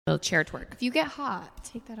Little chair twerk. If you get hot,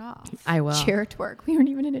 take that off. I will. Chair twerk. We aren't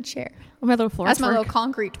even in a chair. Oh, my little floor That's twerk. my little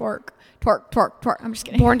concrete twerk. Twerk, twerk, twerk. I'm just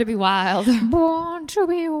kidding. Born to be wild. Born to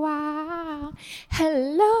be wild.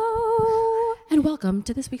 Hello. And welcome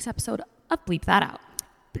to this week's episode of Bleep That Out.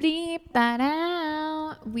 Bleep that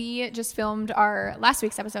out. We just filmed our last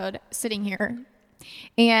week's episode sitting here.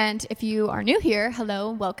 And if you are new here, hello,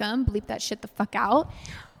 welcome. Bleep that shit the fuck out.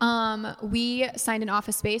 We signed an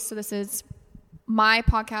office space, so this is my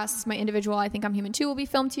podcast, my individual I Think I'm Human Too will be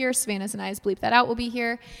filmed here. Savannah's and I's Bleep That Out will be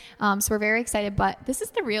here. So we're very excited, but this is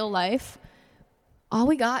the real life. All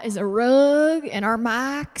we got is a rug and our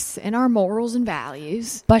mics and our morals and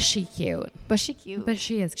values. But she cute. But she cute. But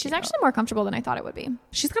she is cute. She's actually more comfortable than I thought it would be.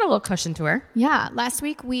 She's got a little cushion to her. Yeah. Last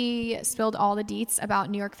week we spilled all the deets about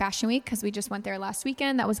New York Fashion Week because we just went there last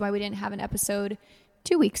weekend. That was why we didn't have an episode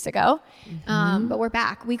 2 weeks ago. But we're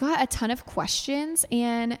back. We got a ton of questions,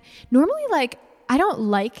 and normally I don't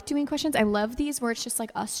like doing questions. I love these where it's just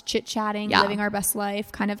like us chit-chatting, living our best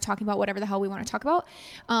life, kind of talking about whatever the hell we want to talk about.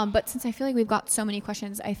 But since I feel like we've got so many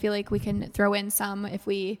questions, I feel like we can throw in some if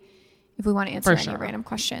we want to answer any random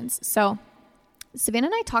questions. So Savannah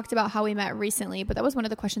and I talked about how we met recently, but that was one of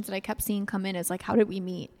the questions that I kept seeing come in is like, how did we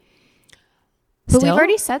meet? But we've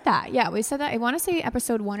already said that. Yeah, we said that. I want to say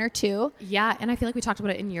episode 1 or 2. Yeah, and I feel like we talked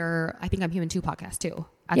about it in your I Think I'm Human Too podcast too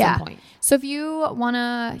at some point. So if you want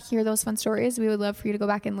to hear those fun stories, we would love for you to go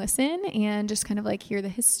back and listen and just kind of like hear the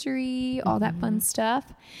history, all that fun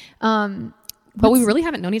stuff. But we really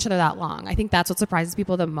haven't known each other that long. I think that's what surprises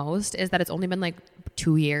people the most is that it's only been like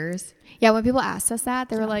 2 years. Yeah, when people asked us that,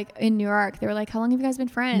 they were like, in New York, they were like, how long have you guys been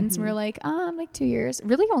friends? And we were like, like 2 years.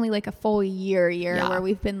 Really only like a full year where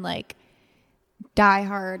we've been like die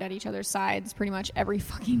hard at each other's sides pretty much every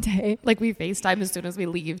fucking day. Like we FaceTime as soon as we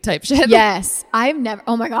leave type shit. Yes.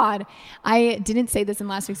 Oh my God. I didn't say this in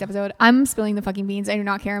last week's episode. I'm spilling the fucking beans. I do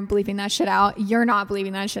not care. I'm bleeping that shit out. You're not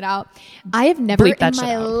bleeping that shit out. I have never in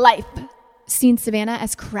my life seen Savannah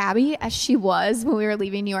as crabby as she was when we were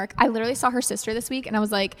leaving New York. I literally saw her sister this week and I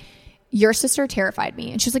was like, your sister terrified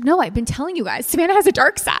me. And she's like, no, I've been telling you guys, Savannah has a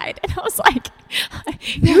dark side. And I was like,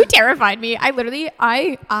 you terrified me. I literally,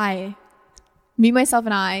 me, myself,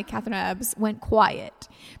 and I, Catherine Ebbs, went quiet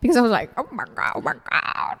because I was like, oh my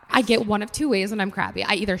God. I get one of two ways when I'm crabby.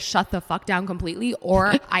 I either shut the fuck down completely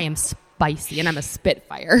or I am spicy and I'm a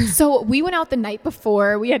spitfire. So we went out the night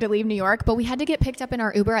before we had to leave New York, but we had to get picked up in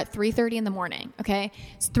our Uber at 3:30 in the morning. Okay.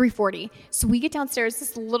 It's 3:40. So we get downstairs.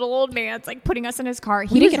 This little old man's like putting us in his car.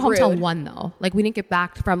 We didn't get home till 1 though. Like we didn't get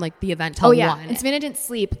back from like the event till 1. And Savannah didn't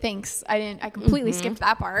sleep. Thanks. I completely skipped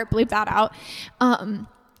that part. Bleep that out.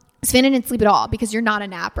 Savannah didn't sleep at all because you're not a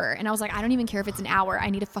napper. And I was like, I don't even care if it's an hour.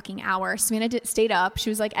 I need a fucking hour. Savannah stayed up.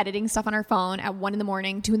 She was like editing stuff on her phone at 1 in the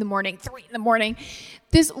morning, 2 in the morning, 3 in the morning.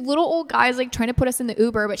 This little old guy is like trying to put us in the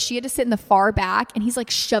Uber, but she had to sit in the far back and he's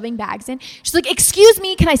like shoving bags in. She's like, excuse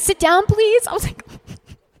me, can I sit down, please? I was like,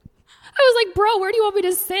 bro, where do you want me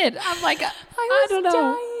to sit? I'm like, I don't know.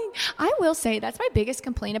 Dying. I will say that's my biggest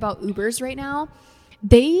complaint about Ubers right now.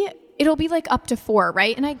 It'll be like up to 4,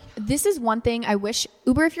 right? And this is one thing I wish,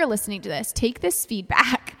 Uber, if you're listening to this, take this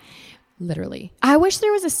feedback. Literally. I wish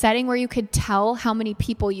there was a setting where you could tell how many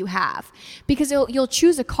people you have because you'll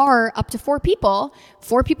choose a car up to 4 people.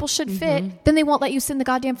 4 people should fit. Then they won't let you sit in the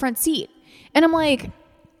goddamn front seat. And I'm like,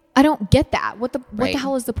 I don't get that. What the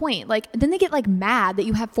hell is the point? Like, then they get like mad that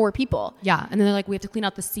you have 4 people. Yeah. And then they're like, we have to clean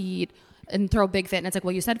out the seat and throw a big fit. And it's like,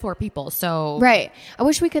 well, you said 4 people. So. Right. I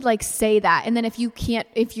wish we could like say that. And then if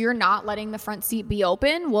you're not letting the front seat be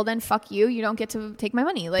open, well then fuck you. You don't get to take my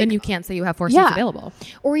money. Like, then you can't say you have 4 seats available.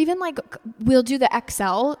 Or even like we'll do the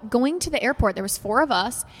XL. Going to the airport, there was 4 of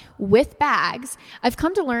us with bags. I've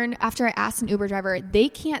come to learn after I asked an Uber driver, they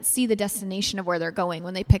can't see the destination of where they're going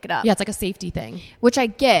when they pick it up. Yeah. It's like a safety thing. Which I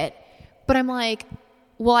get. But I'm like,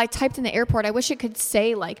 well, I typed in the airport. I wish it could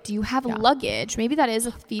say like, do you have luggage? Maybe that is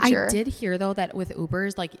a feature. I did hear though that with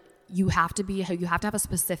Ubers, like you have to have a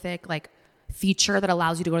specific like feature that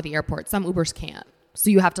allows you to go to the airport. Some Ubers can't.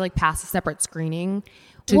 So you have to like pass a separate screening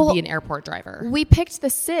to be an airport driver. We picked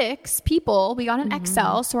the 6 people. We got an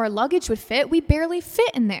XL. So our luggage would fit. We barely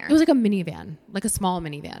fit in there. It was like a minivan, like a small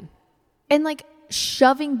minivan. And like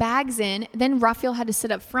shoving bags in. Then Raphael had to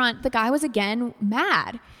sit up front. The guy was again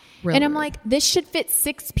mad. Really and I'm like, this should fit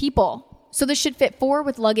 6 people. So this should fit 4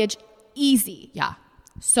 with luggage. Easy. Yeah.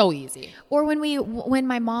 So easy. Or when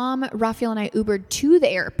my mom, Raphael, and I Ubered to the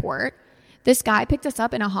airport, this guy picked us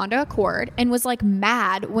up in a Honda Accord and was like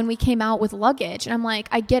mad when we came out with luggage. And I'm like,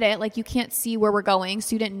 I get it. Like you can't see where we're going.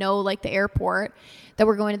 So you didn't know like the airport. that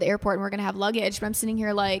we're going to the airport and we're going to have luggage. But I'm sitting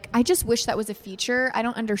here like, I just wish that was a feature. I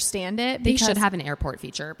don't understand it. They should have an airport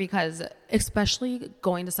feature, because especially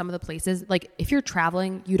going to some of the places, like if you're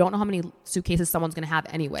traveling, you don't know how many suitcases someone's going to have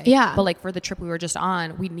anyway. Yeah. But like for the trip we were just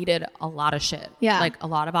on, we needed a lot of shit. Yeah. Like a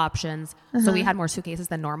lot of options. So we had more suitcases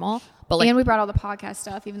than normal. But like, and we brought all the podcast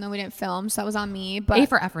stuff, even though we didn't film. So that was on me. But A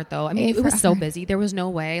for effort though. I mean, it was so busy. There was no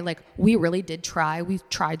way. Like we really did try. We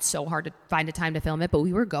tried so hard to find a time to film it, but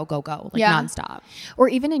we were go, like nonstop. Or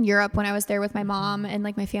even in Europe, when I was there with my mom and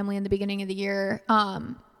like my family in the beginning of the year,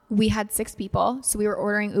 we had 6 people. So we were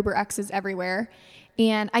ordering Uber X's everywhere.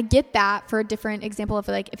 And I get that for a different example of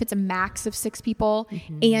like, if it's a max of 6 people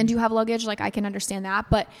and you have luggage, like I can understand that.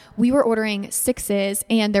 But we were ordering 6s,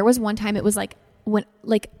 and there was one time it was like, when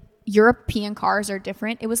like European cars are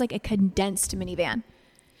different, it was like a condensed minivan.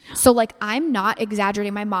 So like, I'm not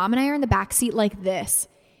exaggerating. My mom and I are in the back seat like this.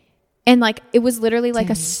 And like, it was literally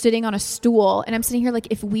like sitting on a stool. And I'm sitting here like,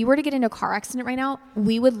 if we were to get into a car accident right now,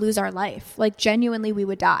 we would lose our life. Like genuinely, we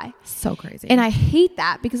would die. So crazy. And I hate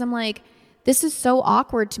that, because I'm like, this is so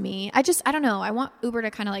awkward to me. I don't know. I want Uber to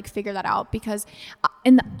kind of like figure that out, because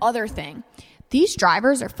and the other thing, these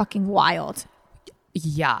drivers are fucking wild.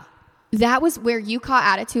 Yeah. That was where you caught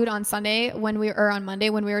attitude on Monday when we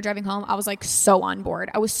were driving home. I was like so on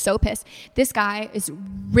board. I was so pissed. This guy is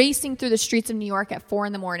racing through the streets of New York at 4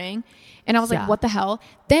 a.m. And I was like, what the hell?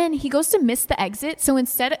 Then he goes to miss the exit. So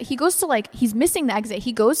instead he goes to like, he's missing the exit.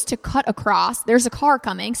 He goes to cut across. There's a car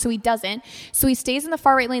coming. So he doesn't. So he stays in the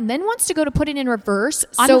far right lane, then wants to go to put it in reverse.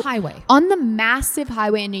 On the highway. On the massive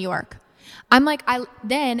highway in New York. I'm like, I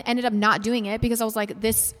then ended up not doing it because I was like,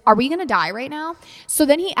 are we going to die right now? So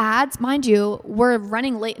then he adds, mind you, we're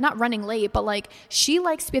running late, not running late, but like she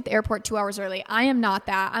likes to be at the airport 2 hours early. I am not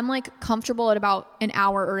that. I'm like comfortable at about an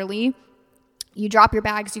hour early. You drop your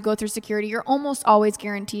bags, you go through security. You're almost always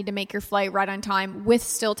guaranteed to make your flight right on time with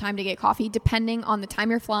still time to get coffee, depending on the time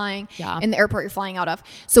you're flying and the airport you're flying out of.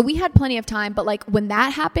 So we had plenty of time. But like when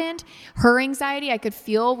that happened, her anxiety I could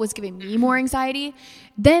feel was giving me more anxiety.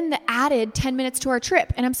 Then the added 10 minutes to our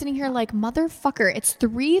trip. And I'm sitting here like, motherfucker, it's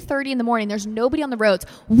 3:30 in the morning. There's nobody on the roads.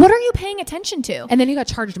 What are you paying attention to? And then you got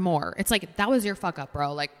charged more. It's like, that was your fuck up,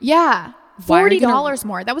 bro. Like, yeah, $40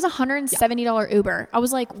 more. That was $170 Uber. I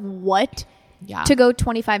was like, what? Yeah. To go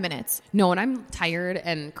 25 minutes. No, when I'm tired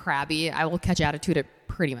and crabby, I will catch attitude at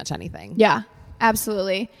pretty much anything. Yeah,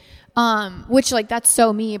 absolutely. Which like, that's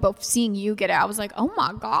so me, but seeing you get it, I was like, oh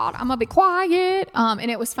my God, I'm gonna be quiet.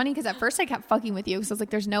 And it was funny because at first I kept fucking with you because I was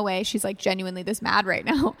like, there's no way she's like genuinely this mad right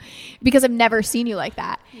now because I've never seen you like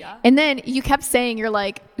that. Yeah. And then you kept saying, you're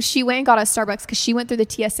like, she went and got a Starbucks because she went through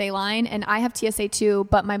the TSA line, and I have TSA too,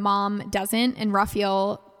 but my mom doesn't, and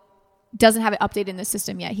Raphael doesn't have it updated in the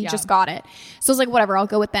system yet. He just got it. So I was like, whatever, I'll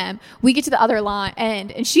go with them. We get to the other line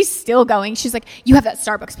and she's still going. She's like, you have that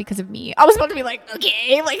Starbucks because of me. I was about to be like,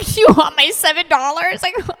 okay, like, you want my $7?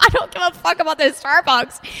 Like, I don't give a fuck about this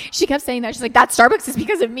Starbucks. She kept saying that. She's like, that Starbucks is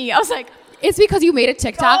because of me. I was like, it's because you made a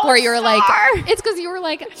TikTok where you were like, it's because you were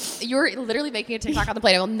like, you were literally making a TikTok on the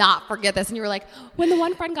plane. I will not forget this. And you were like, when the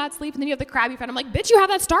one friend got sleep and then you have the crabby friend. I'm like, bitch, you have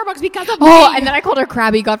that Starbucks because of me. Oh, and then I called her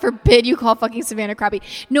crabby. God forbid you call fucking Savannah crabby.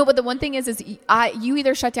 No, but the one thing is you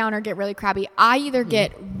either shut down or get really crabby. I either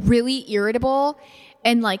get really irritable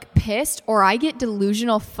and like pissed, or I get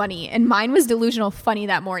delusional funny. And mine was delusional funny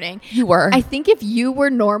that morning. You were. I think if you were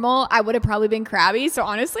normal, I would have probably been crabby. So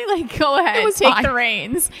honestly, like, go ahead, take the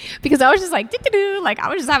reins. Because I was just like, doo-doo-doo. Like, I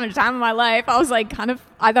was just having the time of my life. I was like,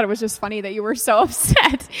 I thought it was just funny that you were so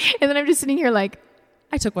upset. And then I'm just sitting here like,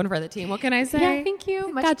 I took one for the team. What can I say? Yeah, thank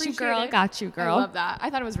you. Much got you, girl. Got you, girl. I love that. I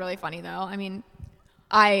thought it was really funny though. I mean,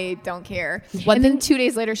 I don't care. And then 2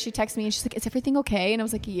 days later, she texted me and she's like, is everything okay? And I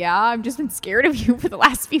was like, yeah, I've just been scared of you for the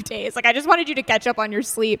last few days. Like, I just wanted you to catch up on your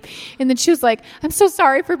sleep. And then she was like, I'm so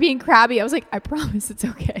sorry for being crabby. I was like, I promise it's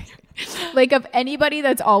okay. Like, of anybody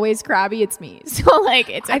that's always crabby, it's me. So like,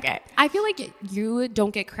 it's okay. I feel like you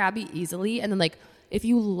don't get crabby easily. And then like, if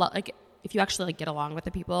you actually like get along with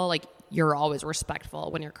the people, like you're always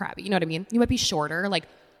respectful when you're crabby. You know what I mean? You might be short,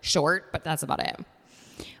 but that's about it.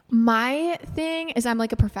 My thing is I'm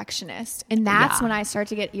like a perfectionist, and that's when I start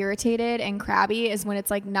to get irritated and crabby is when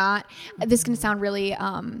it's like not, this is going to sound really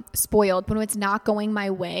spoiled, but when it's not going my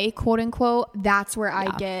way, quote unquote, that's where I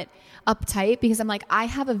get uptight because I'm like, I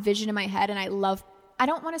have a vision in my head and I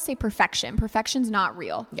don't want to say perfection. Perfection's not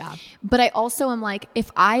real. Yeah. But I also am like,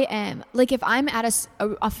 if I'm at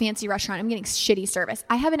a fancy restaurant, I'm getting shitty service.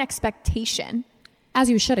 I have an expectation. As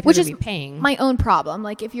you should, if you're going to be paying. My own problem.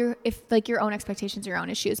 Like if your own expectations are your own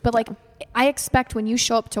issues. But like I expect when you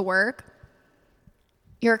show up to work,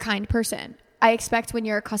 you're a kind person. I expect when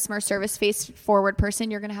you're a customer service face forward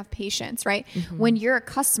person, you're going to have patience, right? When you're a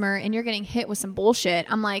customer and you're getting hit with some bullshit,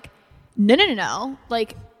 I'm like, no.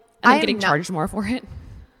 Like, I'm getting charged more for it.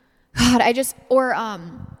 God,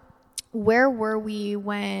 where were we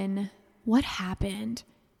when, what happened?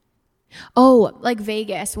 Oh, like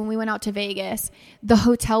Vegas. When we went out to Vegas, the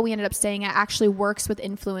hotel we ended up staying at actually works with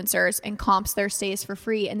influencers and comps their stays for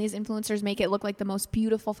free. And these influencers make it look like the most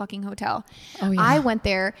beautiful fucking hotel. Oh, yeah. I went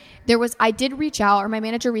there. I did reach out, or my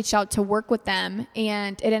manager reached out to work with them.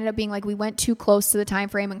 And it ended up being like we went too close to the time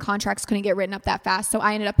frame and contracts couldn't get written up that fast. So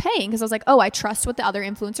I ended up paying because I was like, oh, I trust what the other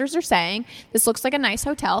influencers are saying. This looks like a nice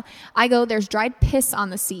hotel. I go, there's dried piss on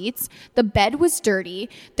the seats. The bed was dirty.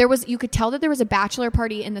 You could tell that there was a bachelor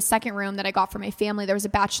party in the second room that I got for my family. There was a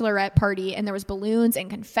bachelorette party and there was balloons and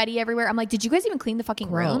confetti everywhere. I'm like, did you guys even clean the fucking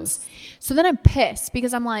rooms? So then I'm pissed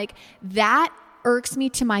because I'm like, that irks me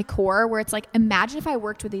to my core, where it's like, imagine if I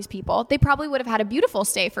worked with these people. They probably would have had a beautiful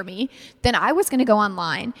stay for me. Then I was going to go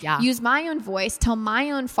online, use my own voice, tell my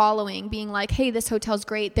own following, being like, hey, this hotel's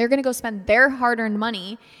great. They're going to go spend their hard-earned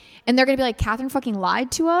money. And they're going to be like, Catherine fucking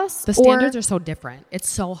lied to us. The standards are so different. It's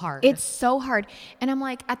so hard. It's so hard. And I'm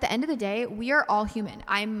like, at the end of the day, we are all human.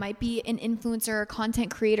 I might be an influencer,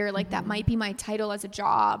 content creator. Like that might be my title as a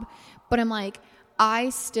job. But I'm like,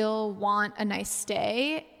 I still want a nice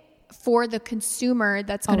stay for the consumer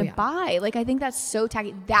that's going to buy. Like, I think that's so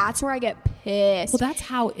tacky. That's where I get pissed. Well, that's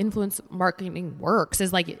how influence marketing works,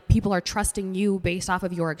 is like people are trusting you based off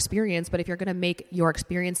of your experience. But if you're going to make your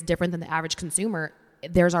experience different than the average consumer,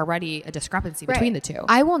 there's already a discrepancy between the two.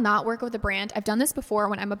 I will not work with a brand. I've done this before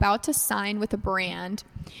when I'm about to sign with a brand.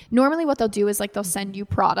 Normally what they'll do is like they'll send you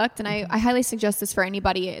product. And I highly suggest this for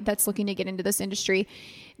anybody that's looking to get into this industry.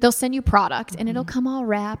 They'll send you product and it'll come all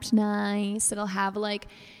wrapped nice. It'll have like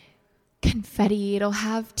confetti. It'll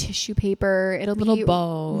have tissue paper. It'll be little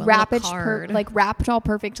bow, wrapped wrapped all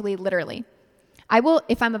perfectly, literally.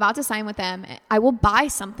 If I'm about to sign with them, I will buy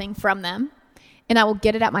something from them. And I will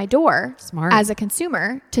get it at my door as a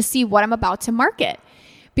consumer to see what I'm about to market.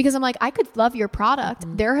 Because I'm like, I could love your product.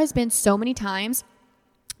 There has been so many times.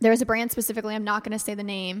 There's a brand specifically, I'm not going to say the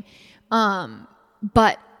name,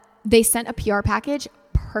 but they sent a PR package.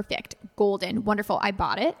 Perfect. Golden. Wonderful. I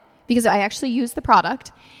bought it because I actually used the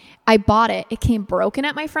product. I bought it. It came broken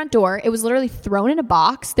at my front door. It was literally thrown in a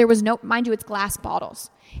box. There was mind you, it's glass bottles.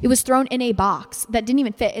 It was thrown in a box that didn't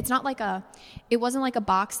even fit. It wasn't like a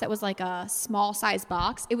box that was like a small size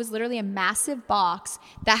box. It was literally a massive box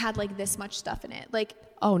that had like this much stuff in it. Like,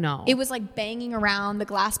 oh no. It was like banging around. The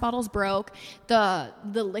glass bottles broke. The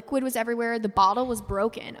liquid was everywhere. The bottle was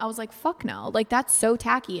broken. I was like, fuck no. Like, that's so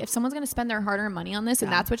tacky. If someone's going to spend their hard-earned money on this and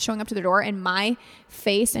that's what's showing up to their door and my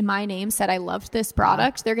face and my name said I loved this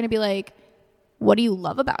product, they're going to be like, what do you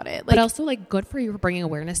love about it? Like, but also like good for you for bringing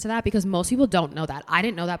awareness to that, because most people don't know that. I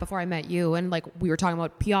didn't know that before I met you. And like we were talking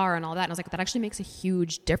about PR and all that. And I was like, that actually makes a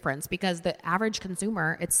huge difference, because the average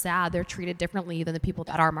consumer, it's sad, they're treated differently than the people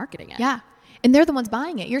that are marketing it. Yeah. And they're the ones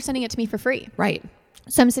buying it. You're sending it to me for free. Right.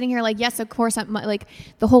 So I'm sitting here like, yes, of course. I'm like,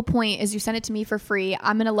 the whole point is you send it to me for free.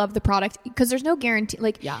 I'm going to love the product, because there's no guarantee.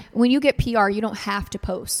 Like when you get PR, you don't have to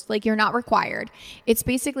post. Like, you're not required. It's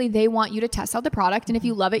basically, they want you to test out the product. And if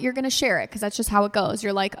you love it, you're going to share it, because that's just how it goes.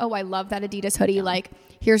 You're like, oh, I love that Adidas hoodie. Like,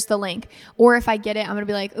 here's the link. Or if I get it, I'm going to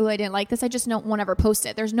be like, oh, I didn't like this. I just won't ever post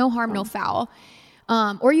it. There's no harm, no foul.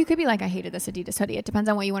 Or you could be like, I hated this Adidas hoodie. It depends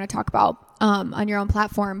on what you want to talk about on your own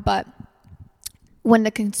platform. But when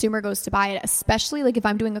the consumer goes to buy it, especially like if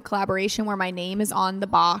I'm doing a collaboration where my name is on the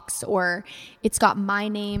box, or it's got my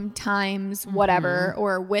name times whatever,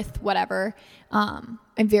 or with whatever,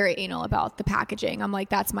 I'm very anal about the packaging. I'm like,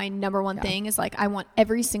 that's my number one thing, is like, I want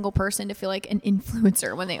every single person to feel like an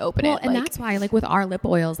influencer when they open it. And that's why, like with our lip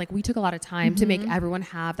oils, like we took a lot of time to make everyone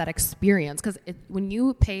have that experience. Because when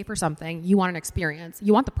you pay for something, you want an experience.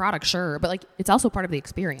 You want the product, sure, but like it's also part of the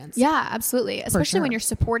experience. Yeah, absolutely. Especially when you're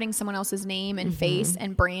supporting someone else's name and face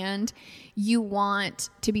and brand, you want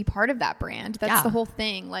to be part of that brand. That's the whole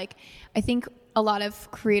thing. Like, I think a lot of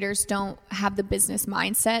creators don't have the business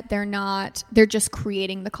mindset. They're just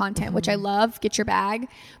creating the content, which I love. Get your bag.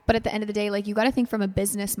 But at the end of the day, like, you got to think from a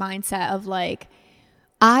business mindset of like,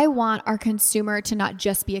 I want our consumer to not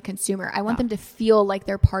just be a consumer. I want them to feel like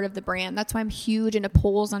they're part of the brand. That's why I'm huge into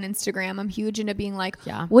polls on Instagram. I'm huge into being like,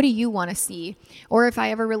 what do you want to see? Or if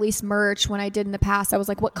I ever release merch, when I did in the past, I was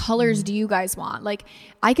like, what colors do you guys want? Like,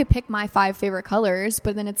 I could pick my 5 favorite colors,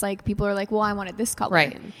 but then it's like, people are like, well, I wanted this color.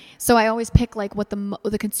 Right. So I always pick like what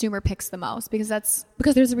the consumer picks the most, because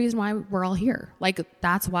there's a reason why we're all here. Like,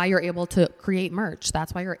 that's why you're able to create merch.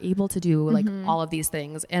 That's why you're able to do like all of these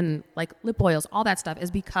things. And like lip oils, all that stuff is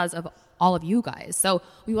because of all of you guys. So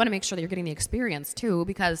we want to make sure that you're getting the experience too,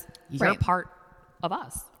 because you're part of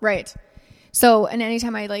us. Right. So, and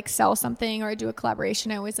anytime I like sell something or I do a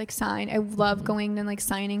collaboration, I always like sign. I love going and like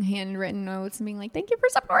signing handwritten notes and being like, thank you for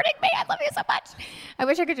supporting me. I love you so much. I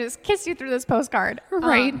wish I could just kiss you through this postcard.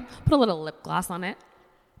 Right. Put a little lip gloss on it.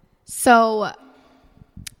 So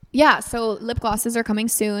yeah, so lip glosses are coming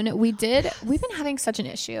soon. We've been having such an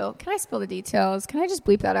issue. Can I spill the details? Can I just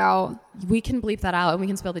bleep that out? We can bleep that out and we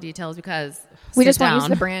can spill the details because we just won't use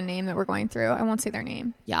the brand name that we're going through. I won't say their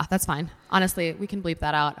name. Yeah, that's fine. Honestly, we can bleep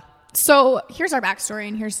that out. So here's our backstory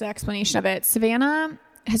and here's the explanation of it. Savannah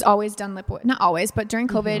has always done lip oil. Not always, but during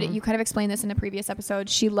COVID, you kind of explained this in a previous episode.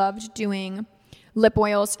 She loved doing lip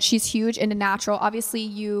oils. She's huge into natural. Obviously,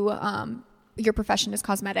 your profession is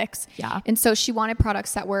cosmetics. Yeah. And so she wanted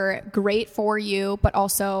products that were great for you, but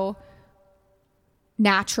also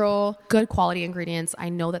natural. Good quality ingredients. I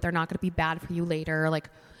know that they're not going to be bad for you later. Like,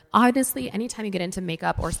 honestly, anytime you get into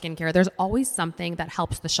makeup or skincare, there's always something that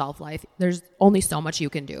helps the shelf life. There's only so much you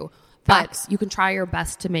can do. Facts. But you can try your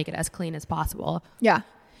best to make it as clean as possible. Yeah.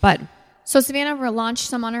 But so Savannah launched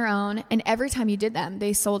some on her own, and every time you did them,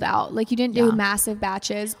 they sold out. Like, you didn't do massive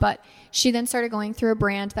batches, but she then started going through a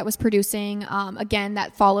brand that was producing, again,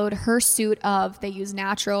 that followed her suit of they use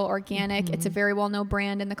natural, organic. It's a very well-known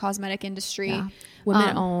brand in the cosmetic industry. Yeah.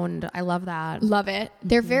 Women owned. I love that. Love it.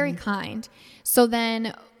 They're very kind. So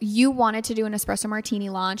then you wanted to do an espresso martini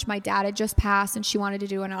launch. My dad had just passed and she wanted to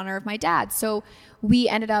do it in honor of my dad. So we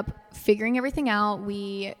ended up figuring everything out.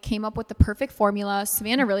 We came up with the perfect formula.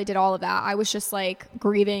 Savannah really did all of that. I was just like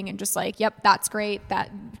grieving and just like, yep, that's great.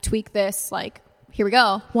 That tweak this, like, here we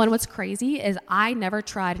go. What's crazy is I never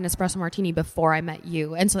tried an espresso martini before I met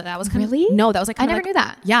you. And so that was kind really? of... No, that was like... I never knew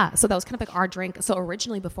that. Yeah. So that was kind of like our drink. So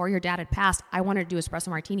originally, before your dad had passed, I wanted to do espresso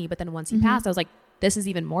martini. But then once he passed, I was like, this is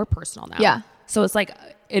even more personal now. Yeah. So it's like,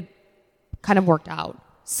 it kind of worked out.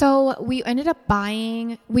 So we ended up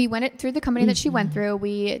we went it through the company that she went through.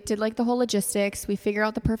 We did like the whole logistics. We figured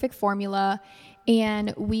out the perfect formula.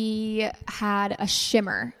 And we had a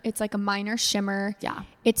shimmer. It's like a minor shimmer. Yeah.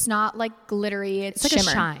 It's not like glittery. It's like shimmer.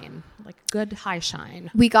 A shine. Like good high shine.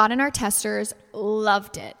 We got in our testers.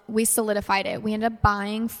 Loved it. We solidified it. We ended up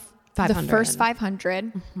buying the first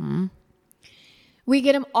 500. We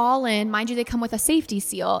get them all in. Mind you, they come with a safety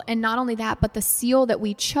seal. And not only that, but the seal that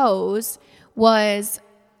we chose was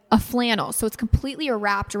a flannel. So it's completely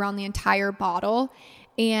wrapped around the entire bottle.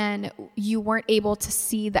 And you weren't able to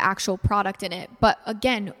see the actual product in it. But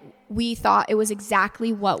again, we thought it was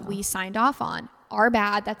exactly what we signed off on. Our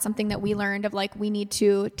bad. That's something that we learned of, like, we need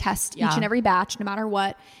to test each and every batch, no matter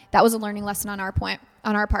what. That was a learning lesson on our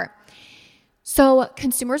part. So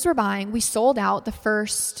consumers were buying. We sold out the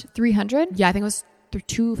first 300. Yeah, I think it was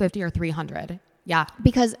 250 or 300. Yeah.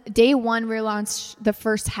 Because day one, we launched the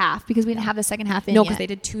first half because we didn't have the second half in yet. No, because they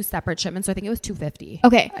did 2 separate shipments. So I think it was 250.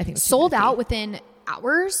 Okay. I think it was sold out within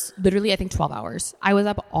hours. Literally, I think 12 hours. I was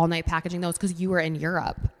up all night packaging those because you were in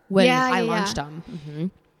Europe when I launched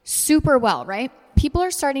them. Super well, right? People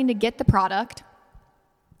are starting to get the product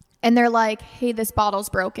and they're like, hey, this bottle's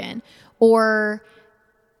broken. And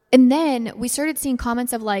then we started seeing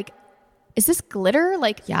comments of like, is this glitter?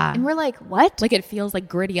 Like, yeah. And we're like, what? Like, it feels like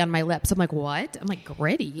gritty on my lips. I'm like, what? I'm like,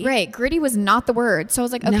 gritty? Right. Gritty was not the word. So I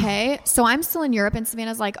was like, okay. No. So I'm still in Europe and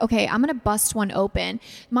Savannah's like, okay, I'm going to bust one open.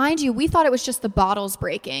 Mind you, we thought it was just the bottles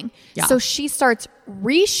breaking. Yeah. So she starts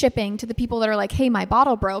reshipping to the people that are like, hey, my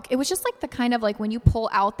bottle broke. It was just like the kind of like when you pull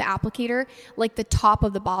out the applicator, like the top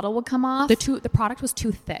of the bottle would come off. The product was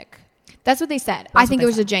too thick. That's what they said. I think it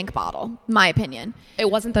was a jank bottle, my opinion.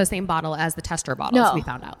 It wasn't the same bottle as the tester bottles we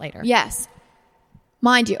found out later. Yes.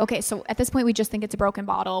 Mind you. Okay, so at this point, we just think it's a broken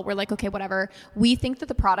bottle. We're like, okay, whatever. We think that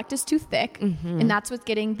the product is too thick, and that's what's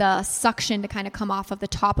getting the suction to kind of come off of the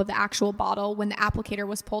top of the actual bottle when the applicator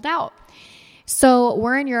was pulled out. So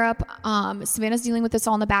we're in Europe. Savannah's dealing with this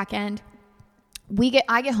all on the back end.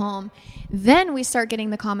 I get home. Then we start getting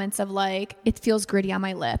the comments of like, it feels gritty on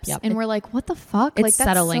my lips. Yep. And we're like, what the fuck? It's like, that's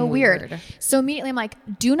settling so weird. So immediately I'm like,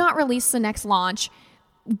 do not release the next launch.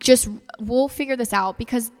 We'll figure this out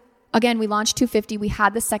because again, we launched 250. We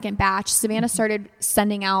had the second batch. Savannah started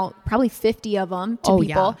sending out probably 50 of them to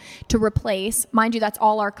people to replace. Mind you, that's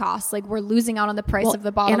all our costs. Like, we're losing out on the price of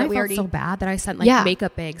the bottle. And I felt so bad that I sent like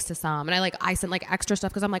makeup bags to some, and I sent like extra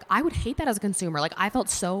stuff because I'm like, I would hate that as a consumer. Like, I felt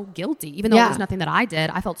so guilty, even though it was nothing that I did.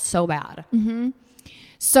 I felt so bad.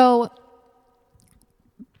 So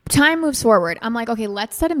time moves forward. I'm like, okay,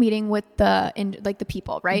 let's set a meeting with the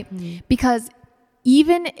people, right? Because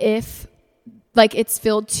even if like it's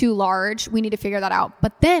filled too large. We need to figure that out.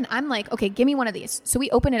 But then I'm like, okay, give me one of these. So we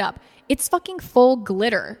open it up. It's fucking full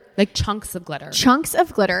glitter. Like chunks of glitter. Chunks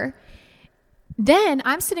of glitter. Then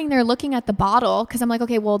I'm sitting there looking at the bottle because I'm like,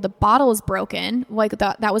 okay, well, the bottle is broken. Like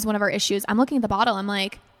that was one of our issues. I'm looking at the bottle. I'm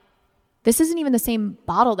like, this isn't even the same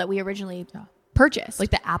bottle that we originally purchased.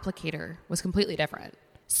 Like the applicator was completely different.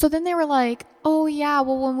 So then they were like, oh yeah,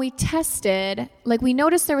 well, when we tested, like we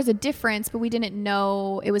noticed there was a difference, but we didn't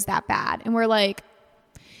know it was that bad. And we're like,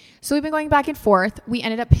 so we've been going back and forth. We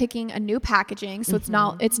ended up picking a new packaging. So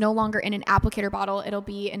it's no longer in an applicator bottle. It'll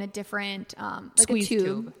be in a different, like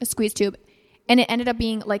a squeeze tube. And it ended up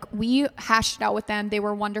being like, we hashed it out with them. They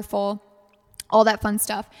were wonderful, all that fun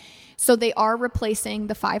stuff. So they are replacing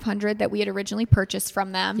the 500 that we had originally purchased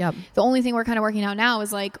from them. Yep. The only thing we're kind of working out now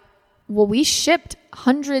is like, well, we shipped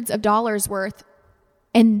hundreds of dollars worth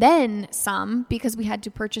and then some because we had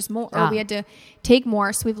to purchase more or we had to take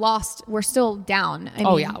more. So we're still down. I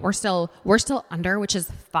mean, we're still under, which is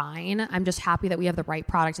fine. I'm just happy that we have the right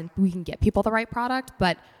product and we can get people the right product.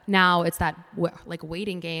 But now it's that like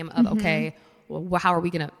waiting game of, okay, well, how are we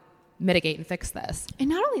going to mitigate and fix this? And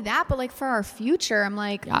not only that, but like for our future, I'm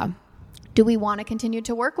like, do we want to continue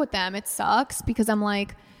to work with them? It sucks because I'm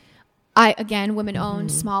like, again, women owned,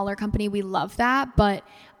 smaller company. We love that. But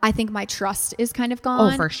I think my trust is kind of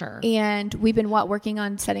gone. Oh, for sure. And we've been working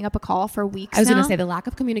on setting up a call for weeks. I was going to say the lack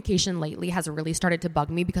of communication lately has really started to bug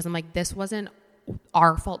me because I'm like, this wasn't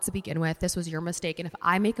our fault to begin with. This was your mistake. And if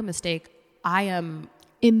I make a mistake, I am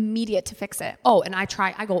immediate to fix it. Oh, and I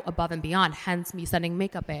go above and beyond, hence me sending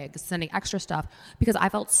makeup bags, sending extra stuff because I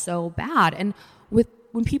felt so bad. And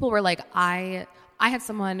when people were like, I had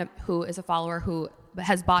someone who is a follower who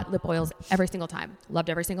has bought lip oils every single time, loved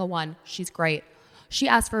every single one. She's great. She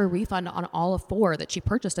asked for a refund on all of 4 that she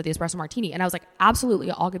purchased at the Espresso Martini. And I was like,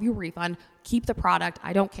 absolutely, I'll give you a refund. Keep the product.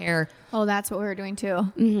 I don't care. Oh, that's what we were doing too.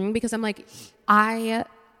 Because I'm like,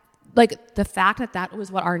 like the fact that was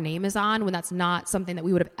what our name is on when that's not something that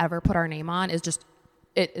we would have ever put our name on is just,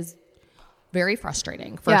 it is very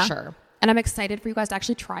frustrating for sure. And I'm excited for you guys to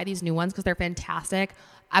actually try these new ones because they're fantastic.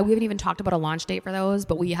 We haven't even talked about a launch date for those,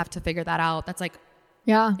 but we have to figure that out. That's like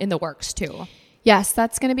in the works too. Yes,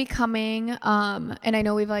 that's going to be coming. And I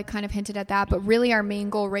know we've like kind of hinted at that, but really our main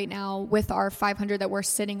goal right now with our 500 that we're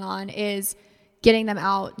sitting on is getting them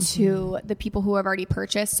out to the people who have already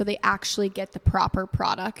purchased so they actually get the proper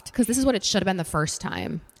product. Because this is what it should have been the first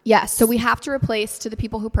time. Yes. So we have to replace to the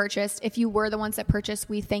people who purchased. If you were the ones that purchased,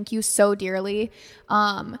 we thank you so dearly.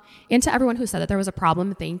 And to everyone who said that there was a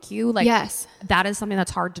problem, thank you. Like, yes, that is something that's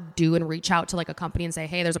hard to do and reach out to like a company and say,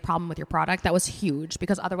 hey, there's a problem with your product. That was huge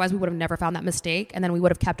because otherwise we would have never found that mistake. And then we would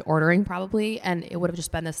have kept ordering probably. And it would have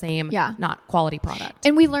just been the same, not quality product.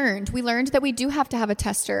 And we learned that we do have to have a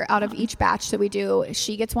tester out of each batch that we do.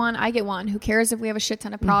 She gets one, I get one. Who cares if we have a shit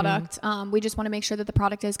ton of product? We just want to make sure that the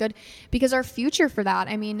product is good because our future for that,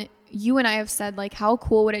 I mean, you and I have said like, how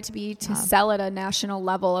cool would it be to sell at a national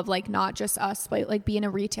level of like, not just us, but like being a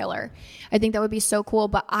retailer. I think that would be so cool,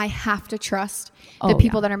 but I have to trust the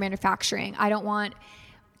people that are manufacturing. I don't want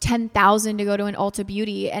 10,000 to go to an Ulta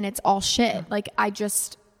Beauty and it's all shit. Like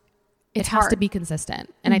it has to be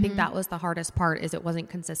consistent. And I think that was the hardest part is it wasn't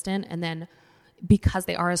consistent. And then because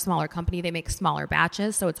they are a smaller company, they make smaller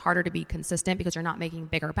batches. So it's harder to be consistent because you're not making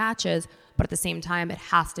bigger batches, but at the same time, it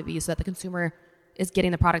has to be so that the consumer is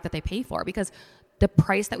getting the product that they pay for because the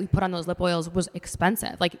price that we put on those lip oils was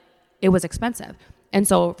expensive. Like it was expensive. And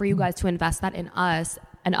so for you guys to invest that in us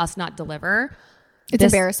and us not deliver, it's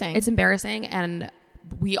embarrassing. It's embarrassing. And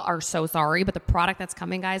we are so sorry, but the product that's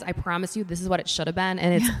coming, guys, I promise you, this is what it should have been.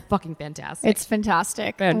 And it's fucking fantastic. It's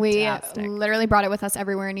fantastic. We literally brought it with us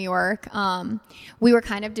everywhere in New York. We were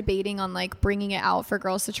kind of debating on like bringing it out for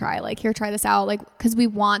girls to try, like, here, try this out. Like, cause we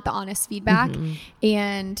want the honest feedback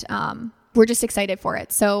and, we're just excited for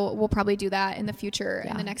it. So we'll probably do that in the future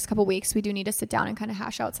in the next couple of weeks. We do need to sit down and kind of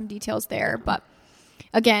hash out some details there. But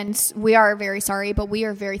again, we are very sorry, but we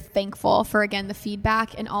are very thankful for, again, the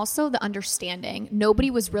feedback and also the understanding. Nobody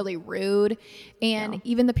was really rude. And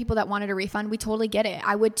even the people that wanted a refund, we totally get it.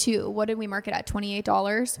 I would too. What did we mark it at? $28?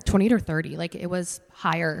 $28 or $30. Like it was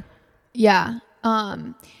higher. Yeah.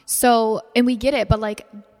 So, and we get it, but like,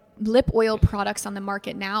 lip oil products on the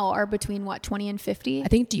market now are between what, 20 and 50? I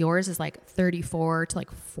think Dior's is like 34 to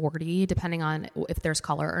like 40, depending on if there's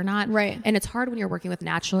color or not. Right. And it's hard when you're working with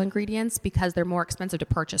natural ingredients because they're more expensive to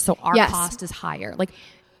purchase. So our cost is higher.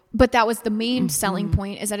 But that was the main selling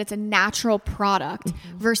point, is that it's a natural product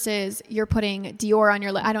versus you're putting Dior on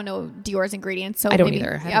your lip. I don't know Dior's ingredients. So I don't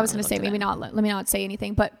either. I was going to say, maybe not, let me not say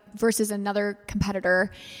anything, but versus another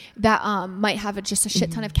competitor that might have just a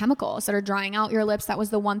shit ton of chemicals that are drying out your lips. That was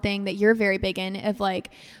the one thing that you're very big in, of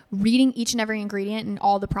like reading each and every ingredient and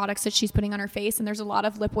all the products that she's putting on her face. And there's a lot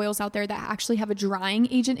of lip oils out there that actually have a drying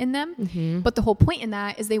agent in them. But the whole point in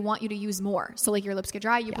that is they want you to use more. So like your lips get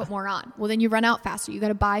dry, you put more on. Well, then you run out faster. You got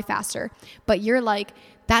to buy faster. But you're like,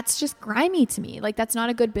 that's just grimy to me. Like, that's not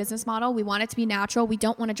a good business model. We want it to be natural. We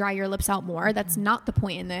don't want to dry your lips out more. That's not the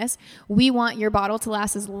point in this. We want your bottle to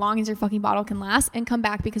last as long as your fucking bottle can last, and come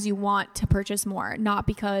back because you want to purchase more, not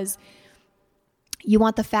because you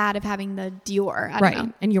want the fad of having the Dior. I don't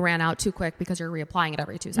know. And you ran out too quick because you're reapplying it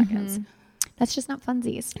every 2 seconds. That's just not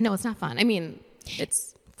funsies. No, it's not fun. I mean,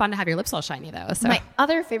 it's fun to have your lips all shiny though. So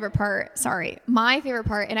my favorite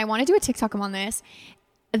part, and I want to do a TikTok on this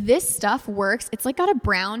stuff works. It's like got a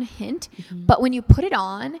brown hint, but when you put it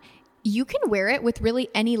on, you can wear it with really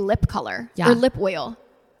any lip color or lip oil.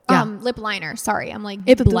 Lip liner. Sorry. I'm like,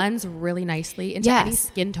 it blends really nicely into any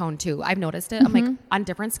skin tone too. I've noticed it. I'm like, on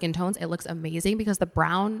different skin tones, it looks amazing because the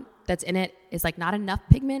brown that's in it is like not enough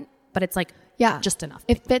pigment, but it's like just enough.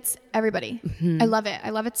 It fits everybody. I love it.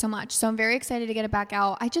 I love it so much. So I'm very excited to get it back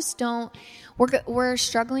out. I just don't, we're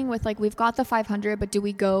struggling with, like, we've got the 500, but do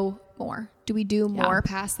we go more? Do we do more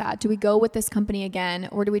past that? Do we go with this company again?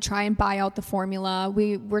 Or do we try and buy out the formula?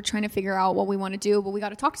 We're trying to figure out what we want to do, but we got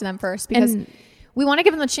to talk to them first because we want to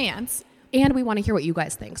give them a chance. And we want to hear what you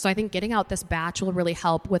guys think. So I think getting out this batch will really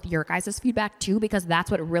help with your guys' feedback too, because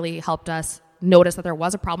that's what really helped us notice that there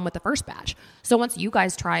was a problem with the first batch. So once you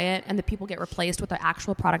guys try it and the people get replaced with the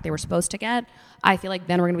actual product they were supposed to get, I feel like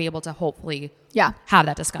then we're going to be able to hopefully have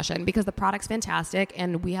that discussion, because the product's fantastic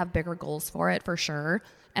and we have bigger goals for it for sure.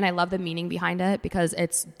 And I love the meaning behind it because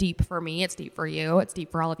it's deep for me. It's deep for you. It's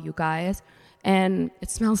deep for all of you guys. And it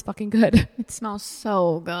smells fucking good. It smells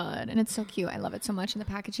so good. And it's so cute. I love it so much. And the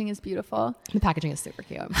packaging is beautiful. The packaging is super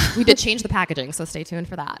cute. We did change the packaging, so stay tuned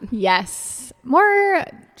for that. Yes. More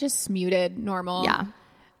just muted, normal. Yeah.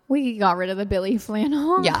 We got rid of the Billy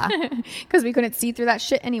flannel. Yeah. Because we couldn't see through that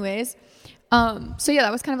shit anyways. So yeah,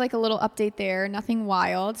 that was kind of like a little update there. Nothing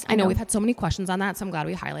wild. I know we've had so many questions on that, so I'm glad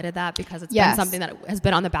we highlighted that because it's been something that has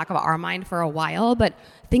been on the back of our mind for a while, but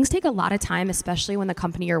things take a lot of time, especially when the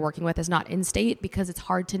company you're working with is not in state, because it's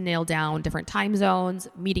hard to nail down different time zones,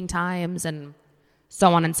 meeting times, and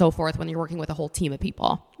so on and so forth when you're working with a whole team of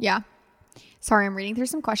people. Yeah. Sorry, I'm reading through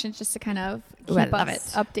some questions just to kind of keep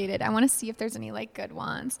us updated. I want to see if there's any like good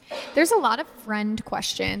ones. There's a lot of friend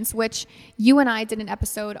questions, which you and I did an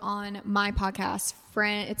episode on my podcast.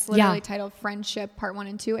 It's literally titled Friendship Part 1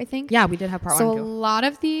 and 2, I think. Yeah, we did have Part 1 and 2. So a lot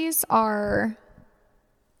of these are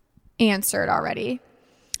answered already.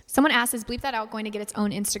 Someone asked, is Bleep That Out going to get its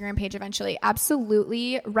own Instagram page eventually?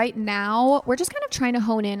 Absolutely. Right now, we're just kind of trying to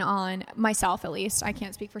hone in on myself, at least. I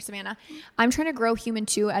can't speak for Savannah. I'm trying to grow Human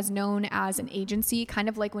 2 as known as an agency, kind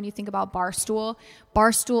of like when you think about Barstool.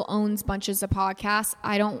 Barstool owns bunches of podcasts.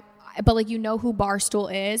 But like, you know who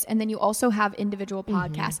Barstool is, and then you also have individual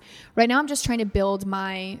podcasts. Right now, I'm just trying to build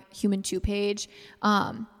my Human 2 page.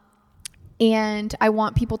 And I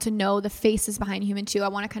want people to know the faces behind Human 2. I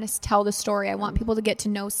want to kind of tell the story. I want people to get to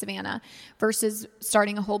know Savannah versus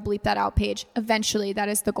starting a whole Bleep That Out page. Eventually, that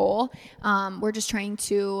is the goal. We're just trying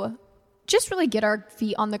to just really get our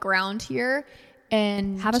feet on the ground here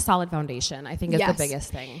and have a solid foundation, I think is the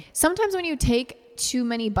biggest thing. Sometimes when you take too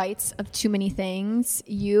many bites of too many things,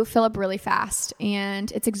 you fill up really fast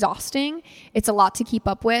and it's exhausting. It's a lot to keep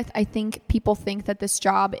up with. I think people think that this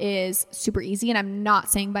job is super easy, and I'm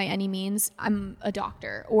not saying by any means I'm a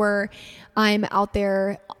doctor or I'm out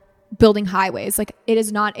there building highways. Like, it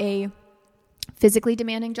is not a physically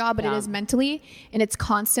demanding job, but it is mentally, and it's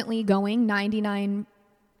constantly going 99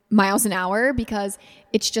 miles an hour because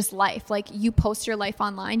it's just life. Like, you post your life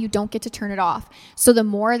online, you don't get to turn it off. So the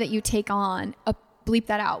more that you take on Bleep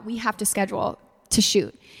That Out, we have to schedule to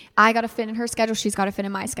shoot. I got to fit in her schedule. She's got to fit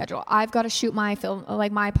in my schedule. I've got to shoot my film,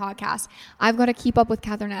 like my podcast. I've got to keep up with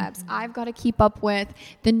Catherine Ebbs. I've got to keep up with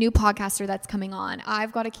the new podcaster that's coming on.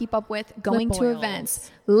 I've got to keep up with going to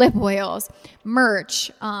events, lip oils,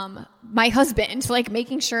 merch, my husband, like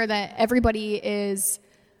making sure that everybody is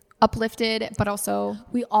uplifted, but also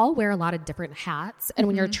we all wear a lot of different hats. And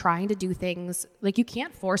when you're trying to do things, like, you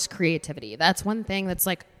can't force creativity. That's one thing that's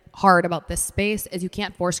like hard about this space, is you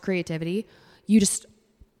can't force creativity. You just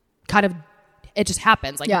kind of, it just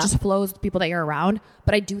happens. Like, it just flows with people that you're around.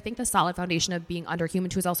 But I do think the solid foundation of being under Human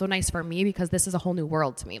 2 is also nice for me, because this is a whole new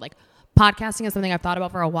world to me. Like, podcasting is something I've thought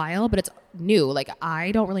about for a while, but it's new. Like,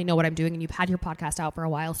 I don't really know what I'm doing, and you've had your podcast out for a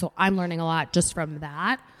while, so I'm learning a lot just from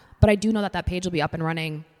that. But I do know that that page will be up and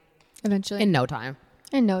running eventually in no time.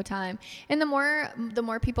 In no time. And the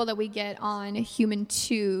more people that we get on Human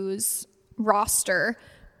 2's roster,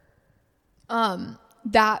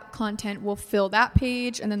 that content will fill that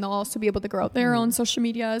page, and then they'll also be able to grow out their own social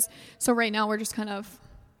medias. So right now we're just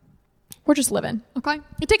living. Okay.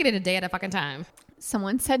 You're taking it a day at a fucking time.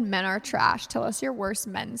 Someone said men are trash. Tell us your worst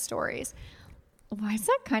men stories. Why is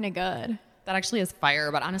that kind of good? That actually is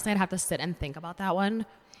fire, but honestly, I'd have to sit and think about that one.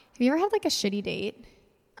 Have you ever had like a shitty date?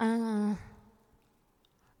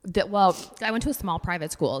 Well, I went to a small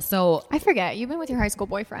private school, so I forget. You've been with your high school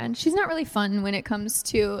boyfriend. She's not really fun when it comes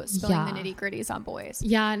to spilling the nitty gritties on boys.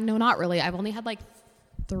 Yeah, no, not really. I've only had like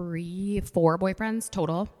 3-4 boyfriends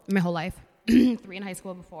total in my whole life. 3 in high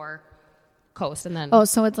school before Coast, and then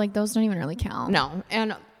so it's like those don't even really count. No,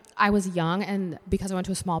 and I was young, and because I went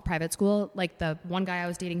to a small private school, like the one guy I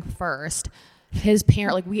was dating first, his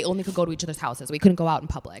parent, like we only could go to each other's houses. We couldn't go out in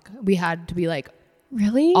public. We had to be like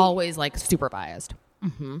really always like supervised.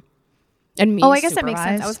 Mm-hmm. And me. Oh, I guess that makes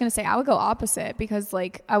sense. I was gonna say I would go opposite because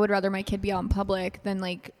like I would rather my kid be out in public than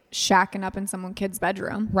like shacking up in someone's kid's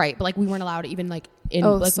bedroom. Right, but like we weren't allowed even like in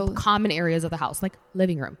common areas of the house, like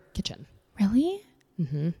living room, kitchen. Really?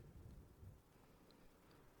 Mm-hmm.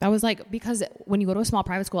 That was like because when you go to a small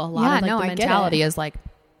private school, a lot of like the mentality is like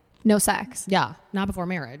no sex. Yeah, not before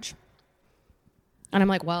marriage. And I'm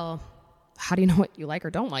like, well, how do you know what you like or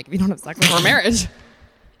don't like if you don't have sex before marriage?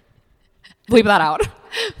 Bleep that out.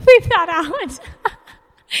 Bleep that out.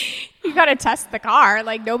 You got to test the car.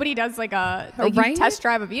 Like nobody does like you test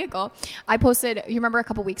drive a vehicle. I posted, you remember a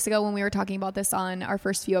couple weeks ago when we were talking about this on our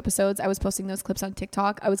first few episodes, I was posting those clips on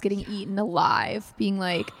TikTok. I was getting eaten alive being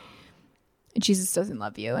like, Jesus doesn't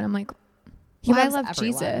love you. And I'm like, I love everyone.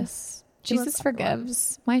 Jesus. Jesus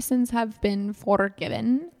forgives. My sins have been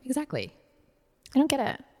forgiven. Exactly. I don't get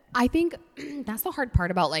it. I think that's the hard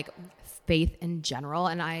part about like faith in general.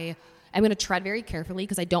 And I'm going to tread very carefully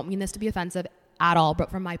because I don't mean this to be offensive at all,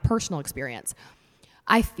 but from my personal experience,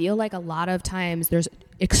 I feel like a lot of times there's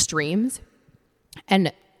extremes.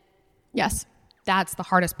 And yes, that's the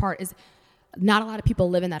hardest part is not a lot of people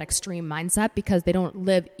live in that extreme mindset because they don't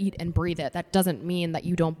live, eat, and breathe it. That doesn't mean that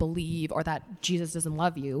you don't believe or that Jesus doesn't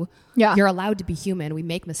love you. Yeah. You're allowed to be human. We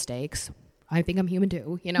make mistakes. I think I'm human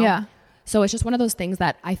too, you know? Yeah. So it's just one of those things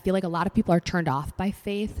that I feel like a lot of people are turned off by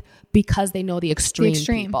faith because they know the extreme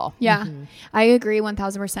people. Yeah. Mm-hmm. I agree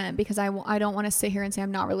 1000% because I don't want to sit here and say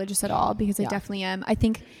I'm not religious at all because I definitely am. I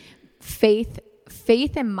think faith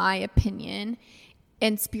in my opinion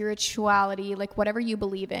and spirituality, like whatever you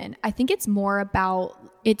believe in, I think it's more about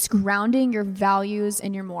it's grounding your values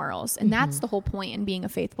and your morals. And that's the whole point in being a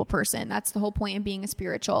faithful person. That's the whole point in being a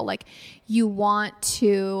spiritual. Like you want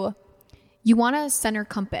a center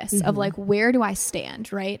compass of like, where do I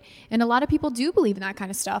stand? Right. And a lot of people do believe in that kind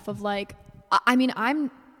of stuff of like, I mean, I'm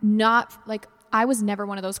not like, I was never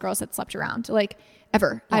one of those girls that slept around like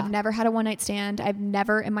ever. Yeah. I've never had a one night stand. I've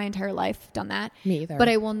never in my entire life done that. Me either. But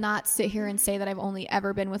I will not sit here and say that I've only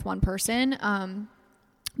ever been with one person.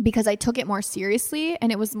 Because I took it more seriously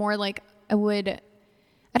and it was more like I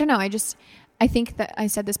don't know. I think that I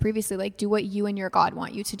said this previously, like do what you and your God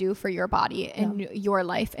want you to do for your body and your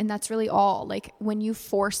life. And that's really all. Like when you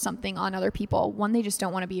force something on other people, one, they just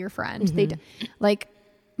don't want to be your friend. They like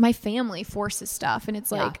my family forces stuff and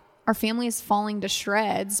it's like our family is falling to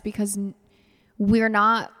shreds because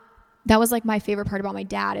that was like my favorite part about my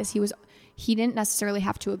dad is he didn't necessarily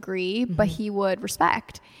have to agree, but he would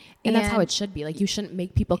respect. And that's how it should be. Like you shouldn't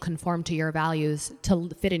make people conform to your values to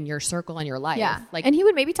fit in your circle and your life. Yeah. Like, and he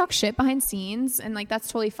would maybe talk shit behind scenes and like, that's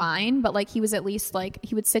totally fine. But like, he was at least like,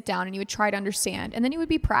 he would sit down and he would try to understand. And then he would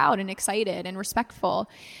be proud and excited and respectful.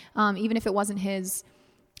 Even if it wasn't his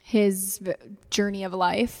journey of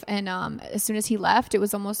life. And, as soon as he left, like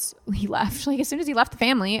as soon as he left the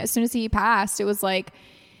family, as soon as he passed, it was like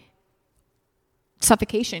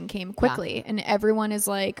suffocation came quickly and everyone is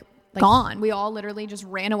like gone. We all literally just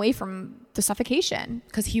ran away from the suffocation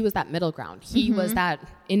because he was that middle ground. He was that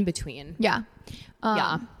in between. Yeah.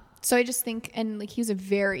 So I just think, and like, he was a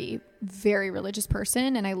very, very religious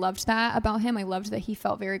person. And I loved that about him. I loved that he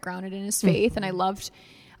felt very grounded in his faith. And I loved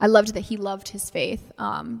that he loved his faith,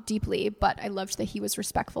 deeply, but I loved that he was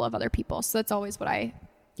respectful of other people. So that's always what I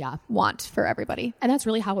want for everybody. And that's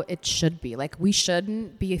really how it should be. Like we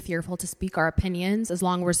shouldn't be fearful to speak our opinions as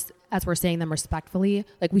long as we're saying them respectfully.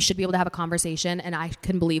 Like we should be able to have a conversation and I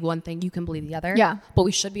can believe one thing, you can believe the other. Yeah. But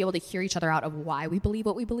we should be able to hear each other out of why we believe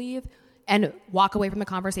what we believe and walk away from the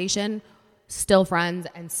conversation still friends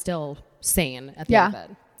and still sane at the end of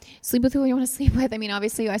it. Sleep with who you want to sleep with. I mean,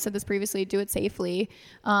 obviously I said this previously, do it safely.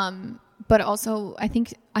 But also I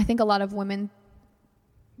think a lot of women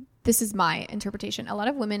this is my interpretation. A lot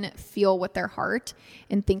of women feel with their heart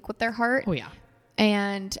and think with their heart. Oh, yeah.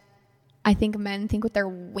 And I think men think with their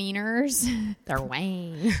wieners. Their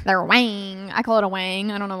wang. Their wang. I call it a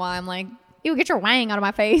wang. I don't know why. I'm like, ew, get your wang out of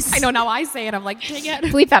my face. I know, now I say it. I'm like, dang it.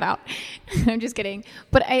 Bleep that out. I'm just kidding.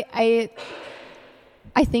 But I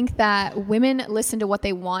think that women listen to what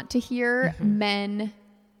they want to hear. Men,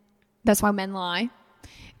 that's why men lie.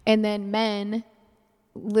 And then men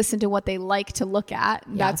listen to what they like to look at.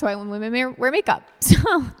 Yeah. That's why when women wear makeup.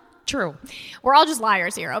 So true. We're all just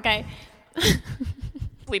liars here, okay?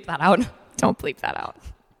 Bleep that out. Don't bleep that out.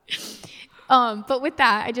 But with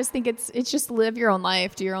that, I just think it's just live your own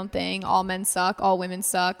life, do your own thing. All men suck, all women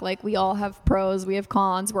suck. Like, we all have pros, we have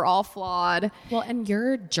cons, we're all flawed. Well, and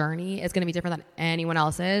your journey is going to be different than anyone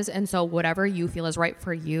else's. And so whatever you feel is right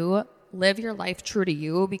for you, live your life true to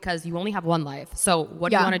you, because you only have one life. So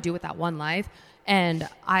what do you want to do with that one life? And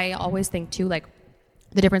I always think too, like,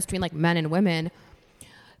 the difference between like men and women,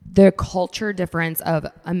 the culture difference of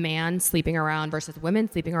a man sleeping around versus women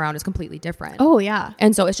sleeping around is completely different. Oh, yeah.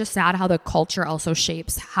 And so it's just sad how the culture also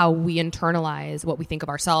shapes how we internalize what we think of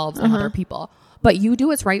ourselves and other people. But you do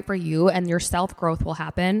what's right for you, and your self-growth will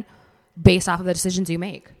happen based off of the decisions you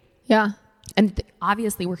make. Yeah. And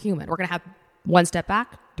obviously we're human. We're going to have one step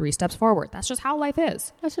back, 3 steps forward. That's just how life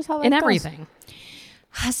is. That's just how life in goes. everything.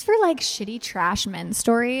 As for like shitty trash men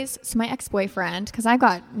stories, so my ex-boyfriend, because I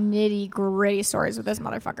got nitty gritty stories with this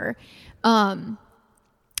motherfucker.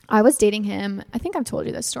 I was dating him. I think I've told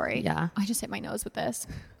you this story. Yeah. I just hit my nose with this.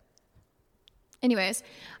 Anyways,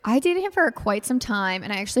 I dated him for quite some time,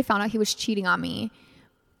 and I actually found out he was cheating on me.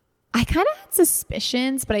 I kind of had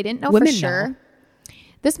suspicions, but I didn't know for sure. Know.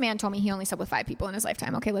 This man told me he only slept with 5 people in his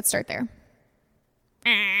lifetime. Okay, let's start there.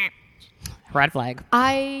 Red flag.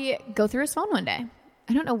 I go through his phone one day.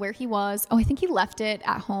 I don't know where he was. Oh, I think he left it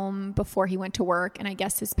at home before he went to work. And I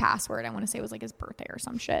guess his password, I want to say, was like his birthday or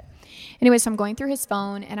some shit. Anyway, so I'm going through his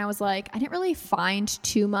phone, and I was like, I didn't really find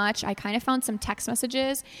too much. I kind of found some text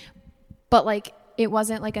messages, but like, it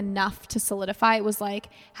wasn't like enough to solidify. It was like,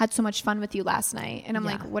 had so much fun with you last night. And I'm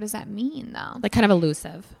like, what does that mean though? Like, kind of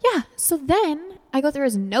elusive. Yeah. So then I go through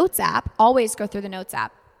his notes app. Always go through the notes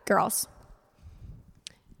app, girls.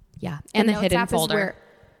 Yeah. And the hidden folder.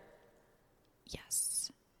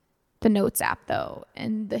 Yes. The notes app though,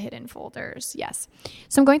 and the hidden folders. Yes.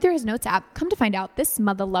 So I'm going through his notes app. Come to find out, this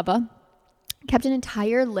mother lover kept an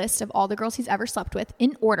entire list of all the girls he's ever slept with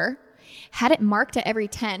in order, had it marked at every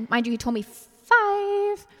 10. Mind you, he told me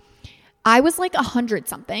 5. I was like 100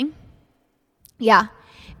 something. Yeah.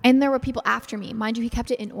 And there were people after me. Mind you, he kept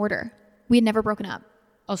it in order. We had never broken up.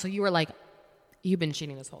 Oh, so you were like, you've been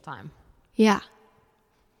cheating this whole time. Yeah.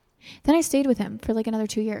 Then I stayed with him for like another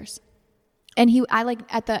 2 years. And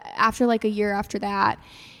after like a year after that,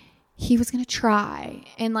 he was going to try.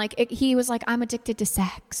 And like, he was like, I'm addicted to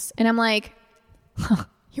sex. And I'm like,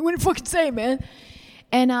 you wouldn't fucking say, man.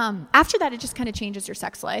 And after that, it just kind of changes your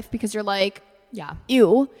sex life, because you're like, yeah,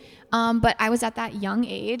 ew. But I was at that young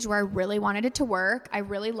age where I really wanted it to work. I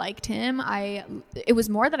really liked him. It was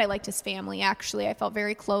more that I liked his family, actually. I felt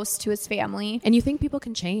very close to his family. And you think people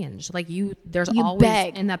can change. Like, there's always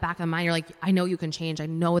beg. In that back of the mind, you're like, I know you can change. I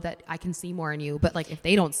know that I can see more in you. But like, if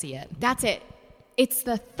they don't see it. That's it. It's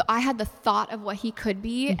I had the thought of what he could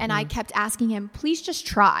be. And I kept asking him, please just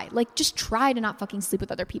try. Like, just try to not fucking sleep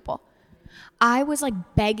with other people. I was like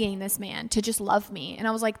begging this man to just love me. And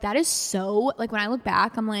I was like, that is so, like, when I look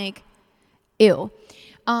back, I'm like, ew.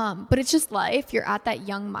 But it's just life. You're at that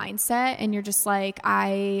young mindset, and you're just like,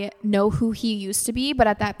 I know who he used to be. But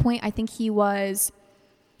at that point, I think he was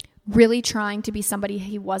really trying to be somebody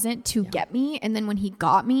he wasn't to get me. And then when he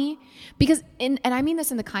got me, because, and I mean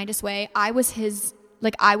this in the kindest way, I was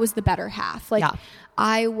the better half. Like,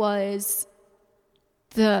 I was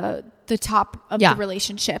the top of the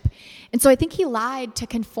relationship. And so I think he lied to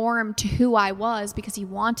conform to who I was because he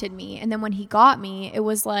wanted me. And then when he got me, it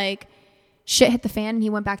was like shit hit the fan, and he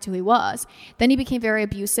went back to who he was. Then he became very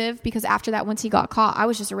abusive, because after that, once he got caught, I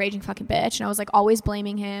was just a raging fucking bitch. And I was like always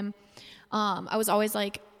blaming him. I was always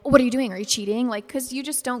like, what are you doing? Are you cheating? Like, cause you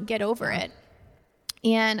just don't get over it.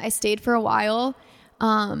 And I stayed for a while.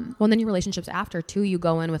 Well, and then your relationships after too, you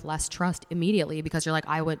go in with less trust immediately, because you're like,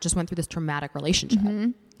 just went through this traumatic relationship.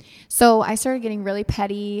 Mm-hmm. So I started getting really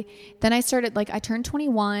petty. Then I started, like, I turned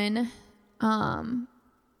 21.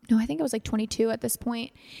 No, I think it was like 22 at this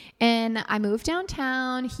point. And I moved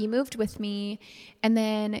downtown. He moved with me. And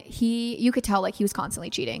then you could tell, like, he was constantly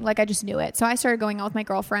cheating. Like, I just knew it. So I started going out with my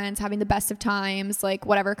girlfriends, having the best of times, like,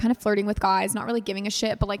 whatever, kind of flirting with guys, not really giving a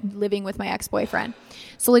shit, but like living with my ex-boyfriend.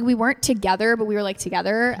 So like, we weren't together, but we were like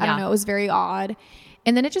together. I don't know. It was very odd.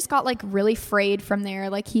 And then it just got like really frayed from there.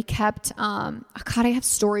 Like he kept, God, I have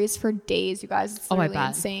stories for days, you guys. It's literally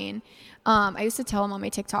insane. I used to tell him on my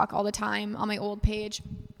TikTok all the time on my old page.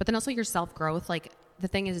 But then also your self-growth, like the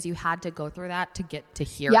thing is you had to go through that to get to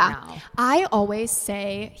here now. I always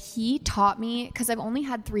say he taught me, because I've only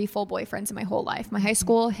had 3 full boyfriends in my whole life, my high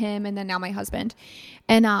school, him, and then now my husband.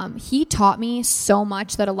 And he taught me so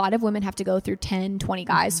much that a lot of women have to go through 10, 20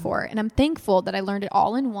 guys for. And I'm thankful that I learned it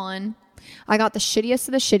all in one. I got the shittiest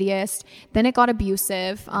of the shittiest. Then it got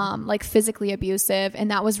abusive, like physically abusive.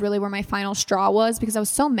 And that was really where my final straw was, because I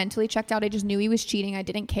was so mentally checked out. I just knew he was cheating. I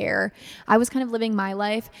didn't care. I was kind of living my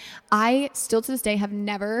life. I still to this day have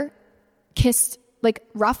never kissed, like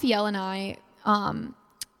Raphael and I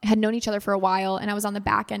had known each other for a while, and I was on the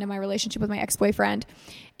back end of my relationship with my ex-boyfriend,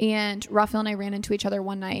 and Raphael and I ran into each other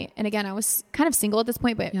one night. And again, I was kind of single at this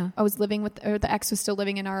point, but I was living with, or the ex was still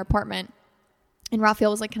living in our apartment. And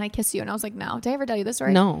Raphael was like, can I kiss you? And I was like, no. Did I ever tell you this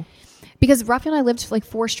story? No. Because Raphael and I lived like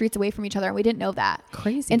 4 streets away from each other, and we didn't know that.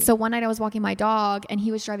 Crazy. And so one night I was walking my dog, and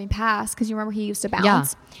he was driving past, because you remember he used to bounce.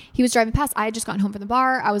 Yeah. He was driving past. I had just gotten home from the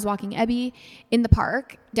bar. I was walking Ebby in the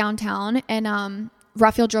park downtown, and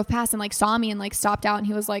Raphael drove past and like saw me and like stopped out, and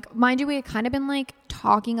he was like, mind you, we had kind of been like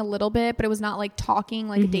talking a little bit, but it was not like talking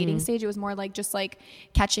like a dating stage. It was more like just like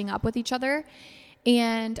catching up with each other.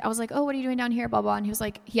 And I was like, oh, what are you doing down here? Blah, blah. And he was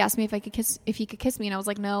like, he asked me if he could kiss me. And I was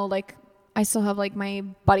like, no, like I still have like my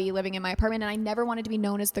buddy living in my apartment. And I never wanted to be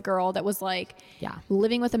known as the girl that was like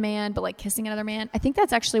living with a man, but like kissing another man. I think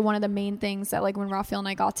that's actually one of the main things that like when Raphael and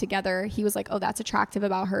I got together, he was like, oh, that's attractive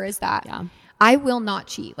about her, is that I will not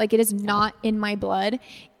cheat. Like it is not in my blood.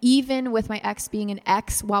 Even with my ex being an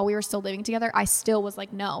ex while we were still living together, I still was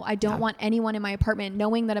like, no, I don't want anyone in my apartment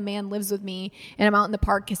knowing that a man lives with me and I'm out in the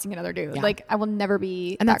park kissing another dude. Like I will never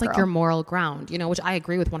be. And that's like your moral ground, you know, which I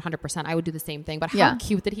agree with 100%. I would do the same thing. But how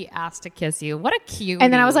cute that he asked to kiss you. What a cute.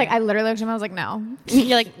 And then I was like, I literally looked at him. I was like, no.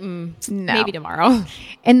 You're like, no. Maybe tomorrow.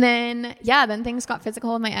 And then, then things got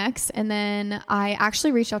physical with my ex. And then I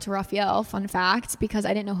actually reached out to Raphael, fun fact, because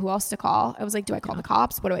I didn't know who else to call. I was like, do I call the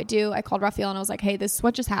cops? What do I do? I called Raphael and I was like, hey, this is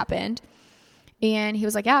what just happened. And he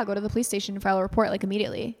was like, yeah, go to the police station and file a report like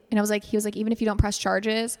immediately. And he was like, even if you don't press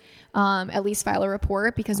charges, at least file a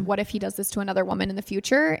report, because what if he does this to another woman in the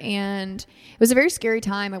future? And it was a very scary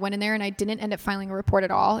time. I went in there and I didn't end up filing a report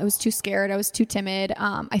at all. I was too scared. I was too timid.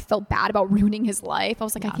 I felt bad about ruining his life. I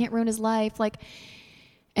was like, I can't ruin his life.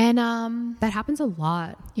 And that happens a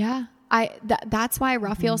lot. Yeah. That's why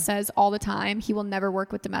Raphael says all the time he will never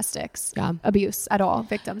work with domestics abuse at all,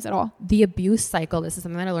 victims at all. The abuse cycle, this is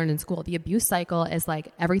something that I learned in school. The abuse cycle is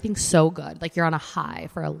like everything's so good. Like you're on a high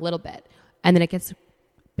for a little bit and then it gets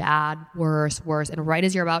bad, worse. And right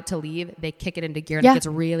as you're about to leave, they kick it into gear and it gets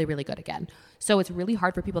really, really good again. So it's really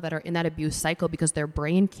hard for people that are in that abuse cycle because their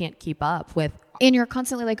brain can't keep up with. And you're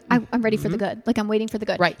constantly like, I'm ready for the good. Like I'm waiting for the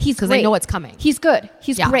good. Right. Because they know it's coming. He's good.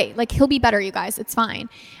 He's great. Like he'll be better, you guys. It's fine.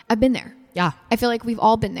 I've been there. Yeah. I feel like we've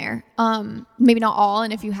all been there. Maybe not all.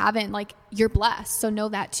 And if you haven't, like you're blessed. So know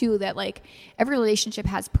that too, that like every relationship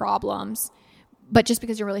has problems, but just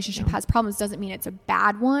because your relationship has problems doesn't mean it's a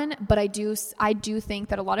bad one. But I do think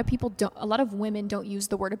that a lot of women don't use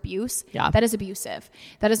the word abuse. Yeah. That is abusive.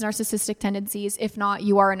 That is narcissistic tendencies. If not,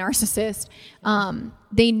 you are a narcissist.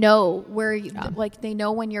 They know where they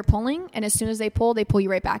know when you're pulling, and as soon as they pull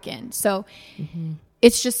you right back in. So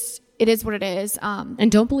it's just, it is what it is.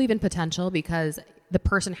 And don't believe in potential because the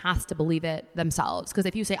person has to believe it themselves. Because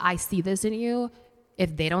if you say, I see this in you,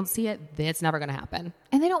 if they don't see it, then it's never going to happen.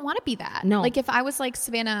 And they don't want to be that. No. Like if I was like,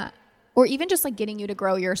 Savannah, or even just like getting you to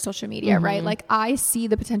grow your social media, right? Like I see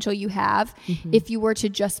the potential you have if you were to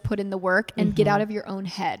just put in the work and get out of your own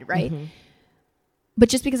head, right? But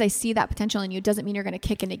just because I see that potential in you doesn't mean you're going to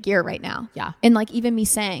kick into gear right now. Yeah. And like even me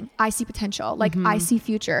saying, I see potential, like I see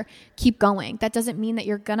future, keep going. That doesn't mean that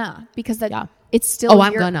you're gonna, because that it's still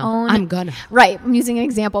I'm gonna. Right. I'm using an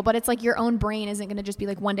example, but it's like your own brain isn't going to just be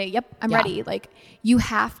like one day, yep, I'm ready. Like you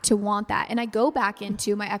have to want that. And I go back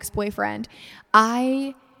into my ex-boyfriend.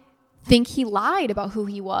 I think he lied about who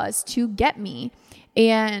he was to get me.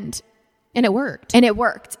 And it worked. And it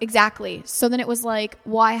worked. Exactly. So then it was like,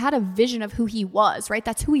 well, I had a vision of who he was, right?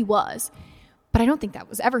 That's who he was. But I don't think that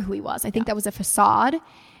was ever who he was. I think that was a facade.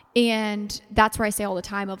 And that's where I say all the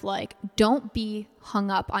time of like, don't be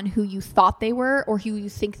hung up on who you thought they were or who you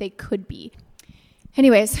think they could be.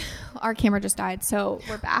 Anyways, our camera just died. So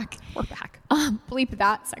we're back. Bleep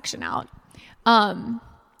that section out.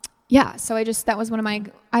 Yeah, so that was one of my,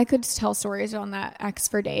 I could tell stories on that ex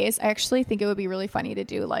for days. I actually think it would be really funny to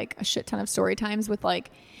do like a shit ton of story times with like,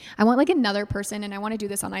 I want like another person, and I want to do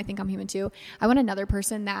this on I Think I'm Human Too. I want another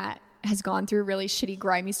person that has gone through really shitty,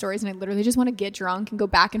 grimy stories, and I literally just want to get drunk and go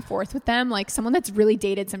back and forth with them, like someone that's really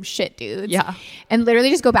dated some shit dudes. Yeah. And literally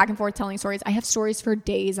just go back and forth telling stories. I have stories for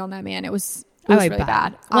days on that man. It was really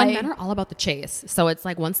bad. Well, men are all about the chase. So it's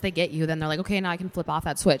like once they get you, then they're like, okay, now I can flip off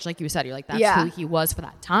that switch. Like you said, you're like, that's who he was for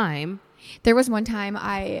that time. There was one time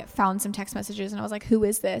I found some text messages and I was like, who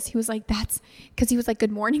is this? He was like, that's because he was like,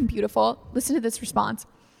 good morning, beautiful. Listen to this response.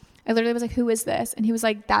 I literally was like, who is this? And he was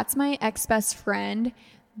like, that's my ex-best friend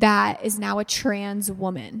that is now a trans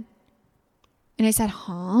woman. And I said,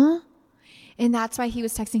 huh? And that's why he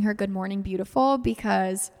was texting her good morning, beautiful,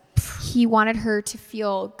 because he wanted her to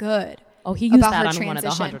feel good. Oh, he used that on one of the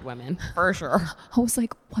 100 women, for sure. I was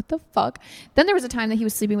like, what the fuck? Then there was a time that he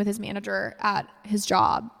was sleeping with his manager at his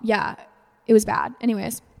job. Yeah, it was bad.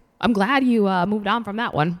 Anyways. I'm glad you moved on from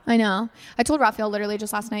that one. I know. I told Raphael literally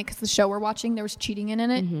just last night, because the show we're watching, there was cheating in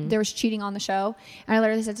it. Mm-hmm. There was cheating on the show. And I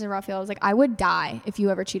literally said to Raphael, I was like, I would die if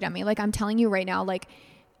you ever cheat on me. Like, I'm telling you right now, like,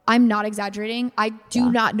 I'm not exaggerating. I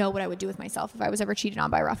do not know what I would do with myself if I was ever cheated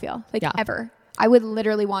on by Raphael. Like, ever. I would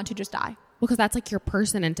literally want to just die. Well, because that's like your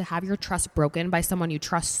person, and to have your trust broken by someone you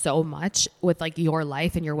trust so much with like your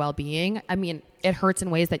life and your well-being, I mean, it hurts in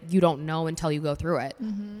ways that you don't know until you go through it.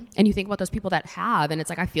 Mm-hmm. And you think about those people that have, and it's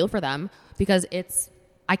like, I feel for them, because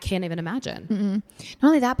I can't even imagine. Mm-mm. Not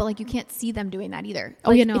only that, but like you can't see them doing that either. Oh,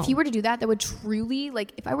 like, you know. If he were to do that, that would truly,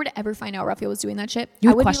 like, if I were to ever find out Raphael was doing that shit, you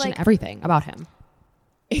I would question be like, everything about him.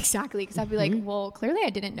 Exactly, because I'd be like, well, clearly I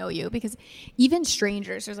didn't know you, because even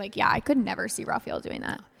strangers, there's like, yeah, I could never see Raphael doing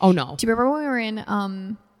that. Oh, no. Do you remember when we were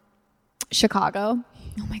in Chicago?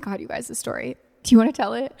 Oh my God, you guys, this story. Do you want to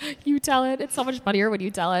tell it? You tell it. It's so much funnier when you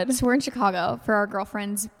tell it. So we're in Chicago for our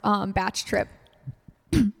girlfriend's batch trip.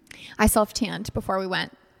 I self-tanned before we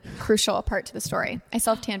went. Crucial part to the story. I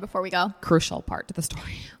self-tanned before we go. Crucial part to the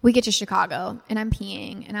story. We get to Chicago, and I'm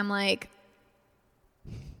peeing, and I'm like,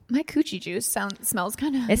 my coochie juice smells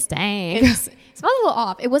kind of... It stank. It smells a little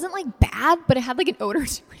off. It wasn't like bad, but it had like an odor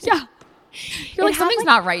to it. Yeah. You're like, something's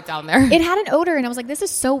not right down there. It had an odor, and I was like, this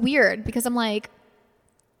is so weird, because I'm like,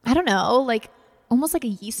 I don't know, like almost like a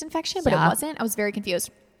yeast infection, but it wasn't. I was very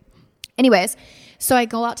confused. Anyways, so I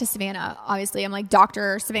go out to Savannah. Obviously, I'm like,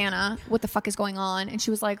 Dr. Savannah, what the fuck is going on? And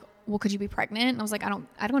she was like, well, could you be pregnant? And I was like, I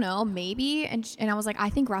don't know, maybe. And I was like, I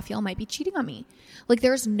think Raphael might be cheating on me. Like,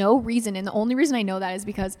 there's no reason. And the only reason I know that is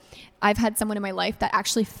because I've had someone in my life that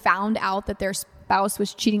actually found out that their spouse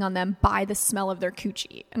was cheating on them by the smell of their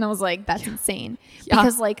coochie. And I was like, that's insane. Yeah.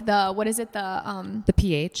 Because like the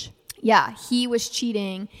pH. Yeah, he was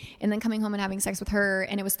cheating and then coming home and having sex with her,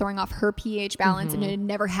 and it was throwing off her pH balance, and it had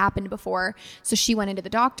never happened before. So she went into the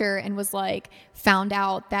doctor and was like, found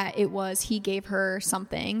out that he gave her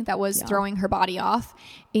something that was throwing her body off,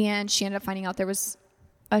 and she ended up finding out there was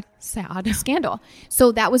a sad scandal.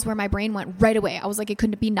 So that was where my brain went right away. I was like, it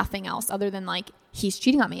couldn't be nothing else other than like, he's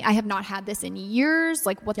cheating on me. I have not had this in years.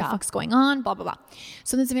 Like, what the fuck's going on? Blah, blah, blah.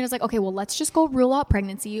 So then Savannah's like, okay, well, let's just go rule out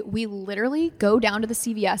pregnancy. We literally go down to the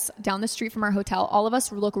CVS down the street from our hotel. All of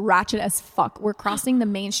us look ratchet as fuck. We're crossing the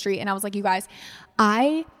main street. And I was like, you guys,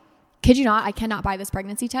 I kid you not, I cannot buy this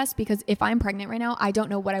pregnancy test, because if I'm pregnant right now, I don't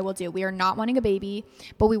know what I will do. We are not wanting a baby,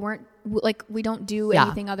 but we don't do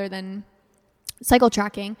anything other than cycle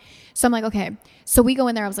tracking. So I'm like, okay. So we go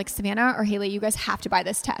in there. I was like, Savannah or Haley, you guys have to buy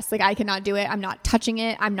this test. Like, I cannot do it. I'm not touching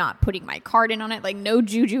it. I'm not putting my card in on it. Like, no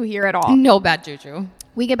juju here at all. No bad juju.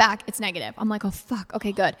 We get back. It's negative. I'm like, oh, fuck.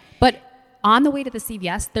 Okay, good. But on the way to the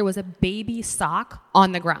CVS, there was a baby sock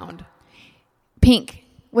on the ground. Pink,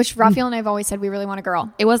 which Raphael and I have always said we really want a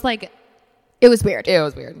girl. It was like... It was weird. It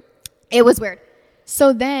was weird. It was weird.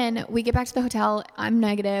 So then we get back to the hotel. I'm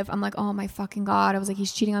negative. I'm like, oh my fucking God. I was like,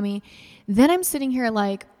 he's cheating on me. Then I'm sitting here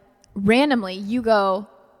like, randomly, you go,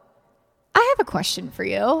 I have a question for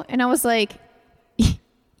you. And I was like,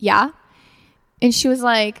 yeah. And she was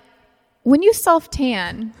like, when you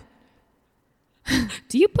self-tan,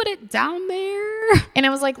 do you put it down there? And I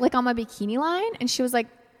was like on my bikini line? And she was like,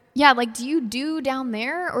 yeah, like, do you do down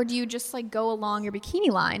there, or do you just like go along your bikini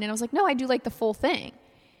line? And I was like, no, I do like the full thing.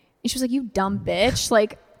 And she was like, you dumb bitch.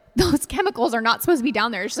 Like, those chemicals are not supposed to be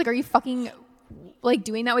down there. She's like, are you fucking like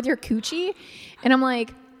doing that with your coochie? And I'm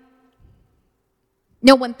like,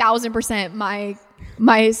 no, 1000%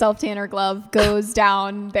 my self-tanner glove goes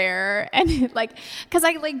down there. And like, cause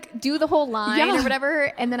I like do the whole line or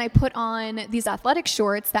whatever. And then I put on these athletic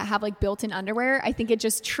shorts that have like built-in underwear. I think it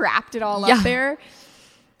just trapped it all up there.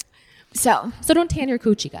 So don't tan your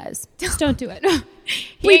coochie, guys. Just don't do it.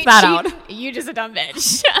 Bleep that out. You just a dumb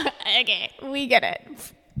bitch. Okay, we get it.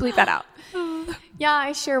 Bleep that out. Yeah,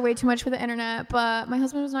 I share way too much with the internet, but my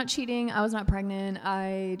husband was not cheating. I was not pregnant.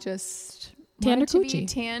 I just tanned wanted to be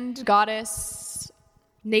tanned goddess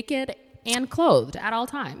naked and clothed at all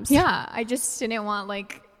times. Yeah, I just didn't want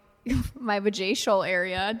like my vajacial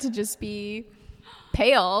area to just be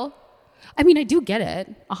pale. I mean, I do get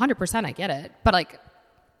it. 100% I get it. But like,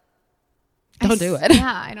 don't do it.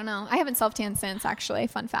 Yeah, I don't know. I haven't self-tanned since, actually.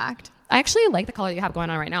 Fun fact. I actually like the color you have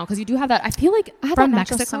going on right now because you do have that. I feel like from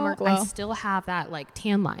Mexico, I still have that like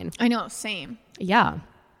tan line. I know, same. Yeah.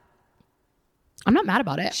 I'm not mad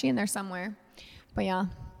about it. She in there somewhere. But yeah,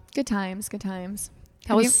 good times, good times.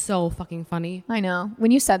 That was so fucking funny. I know.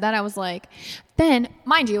 When you said that, I was like, then,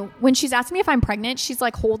 mind you, when she's asking me if I'm pregnant, she's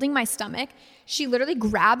like holding my stomach. She literally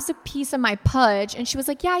grabs a piece of my pudge and she was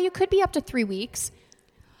like, yeah, you could be up to 3 weeks.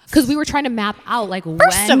 Because we were trying to map out like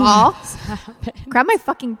First of all, grab my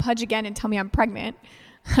fucking pudge again and tell me I'm pregnant.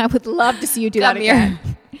 I would love to see you do that again.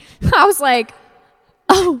 I was like,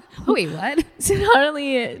 oh, wait, what? So not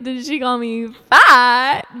only did she call me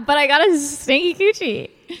fat, but I got a stinky coochie.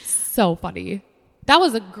 So funny. That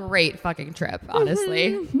was a great fucking trip,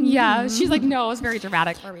 honestly. Yeah. She's like, no, it was very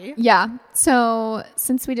dramatic for me. Yeah. So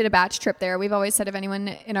since we did a batch trip there, we've always said if anyone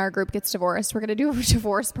in our group gets divorced, we're going to do a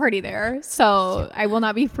divorce party there. So I will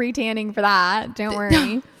not be free tanning for that. Don't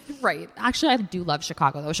worry. Right. Actually, I do love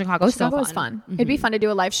Chicago, though. Chicago so fun. Fun. Mm-hmm. It'd be fun to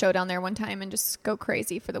do a live show down there one time and just go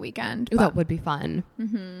crazy for the weekend. Ooh, that would be fun.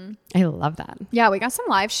 Mm-hmm. I love that. Yeah, we got some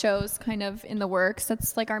live shows kind of in the works.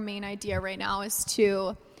 That's like our main idea right now is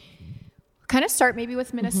to kind of start maybe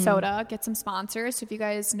with Minnesota, get some sponsors. So if you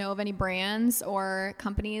guys know of any brands or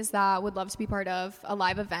companies that would love to be part of a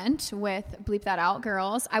live event with Bleep That Out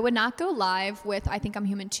Girls, I would not go live with I Think I'm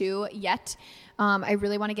Human Too yet. I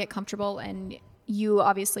really want to get comfortable, and you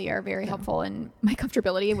obviously are very helpful in my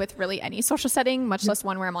comfortability with really any social setting, much less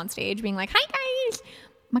one where I'm on stage being like, hi guys,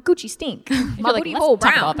 my coochie stink. My booty hole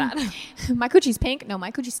brown. Talk about that. My coochie's pink. No,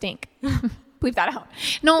 my coochie stink. Bleep that out.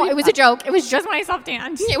 No, it was a joke. It was just when I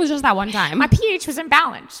self-tanned. It was just that one time. My pH was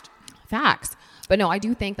imbalanced. Facts. But no, I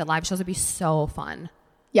do think that live shows would be so fun.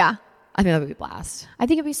 Yeah. I think that would be a blast. I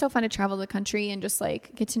think it'd be so fun to travel the country and just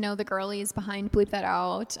like get to know the girlies behind Bleep That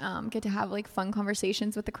Out, get to have like fun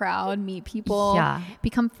conversations with the crowd, meet people,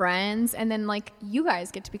 become friends. And then like you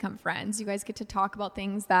guys get to become friends. You guys get to talk about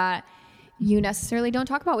things that you necessarily don't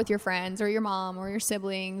talk about with your friends or your mom or your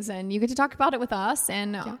siblings. And you get to talk about it with us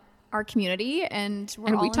and our community. And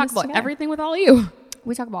we talk about everything with all of you.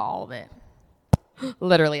 We talk about all of it.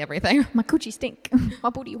 Literally everything. My coochie stink. My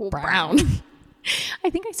booty hole brown. I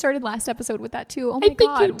think I started last episode with that too. Oh my God.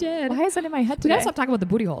 I think you did. Why is that in my head today? We gotta stop talking about the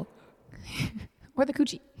booty hole. Or the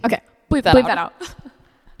coochie. Okay. Bleep that out.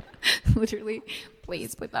 Literally.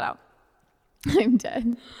 Please bleep that out. I'm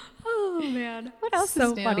dead. Oh man. What else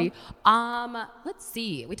so is new? funny. Let's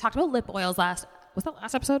see. We talked about lip oils was that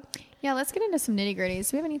last episode? Yeah, let's get into some nitty gritties.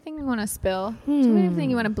 Do we have anything we want to spill? Do you have anything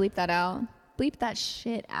you want to bleep that out? Bleep that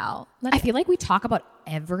shit out. I feel like we talk about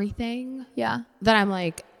everything. Yeah. That I'm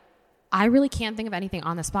like, I really can't think of anything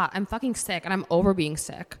on the spot. I'm fucking sick and I'm over being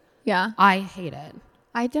sick. Yeah. I hate it.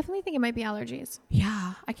 I definitely think it might be allergies.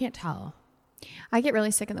 Yeah. I can't tell. I get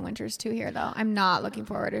really sick in the winters too here though. I'm not looking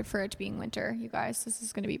forward for it to being winter, you guys. This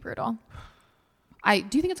is going to be brutal. Do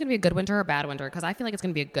you think it's going to be a good winter or a bad winter? Because I feel like it's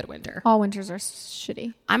going to be a good winter. All winters are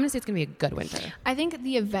shitty. I'm going to say it's going to be a good winter. I think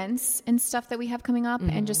the events and stuff that we have coming up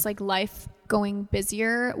and just like life going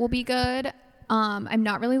busier will be good. I'm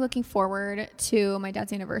not really looking forward to my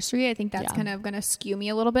dad's anniversary. I think that's kind of going to skew me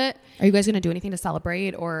a little bit. Are you guys going to do anything to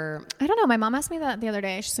celebrate or? I don't know. My mom asked me that the other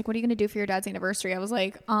day. She's like, what are you going to do for your dad's anniversary? I was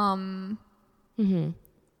like, what do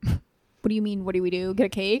you mean? What do we do? Get a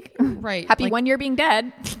cake? Right. Happy 1 year being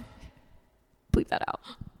dead. Bleep that out.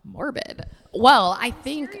 Morbid. Well, I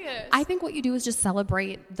think what you do is just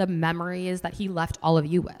celebrate the memories that he left all of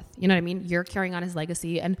you with. You know what I mean? You're carrying on his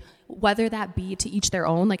legacy, and whether that be to each their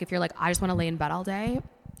own. Like if you're like, I just want to lay in bed all day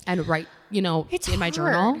and write, it's in my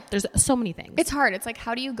journal. There's so many things. It's hard. It's like,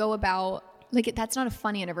 how do you go about like that's not a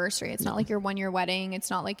funny anniversary. It's not like your 1 year wedding. It's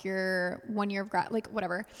not like your 1 year of like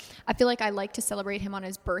whatever. I feel like I like to celebrate him on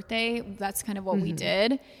his birthday. That's kind of what we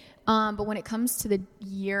did. But when it comes to the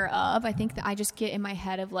year of, I think that I just get in my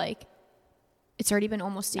head of like, it's already been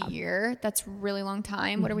almost a year. That's a really long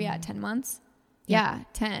time. What are we at? 10 months? Yeah,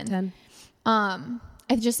 10.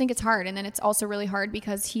 I just think it's hard. And then it's also really hard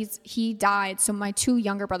because he died. So my two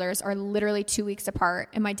younger brothers are literally 2 weeks apart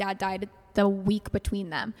and my dad died the week between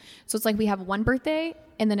them. So it's like we have one birthday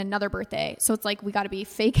and then another birthday. So it's like we got to be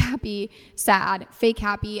fake happy, sad, fake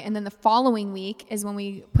happy. And then the following week is when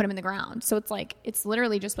we put him in the ground. So it's like, it's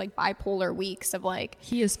literally just like bipolar weeks of like.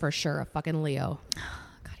 He is for sure a fucking Leo.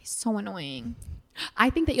 God, he's so annoying. I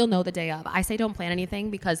think that you'll know the day of. I say don't plan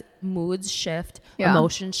anything because moods shift,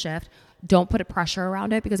 emotions shift. don't put a pressure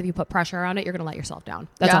around it, because if you put pressure around it, you're going to let yourself down.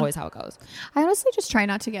 That's always how it goes. I honestly just try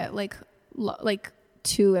not to get like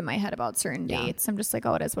too in my head about certain dates. I'm just like,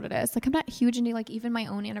 oh, it is what it is. Like, I'm not huge into like even my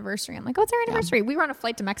own anniversary. I'm like, oh, it's our anniversary. We were on a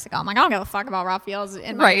flight to Mexico. I'm like, I don't give a fuck about Raphael's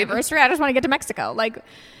and my anniversary. I just want to get to Mexico. Like,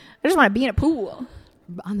 I just want to be in a pool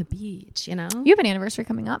on the beach, you know? You have an anniversary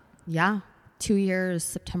coming up. Yeah. 2 years,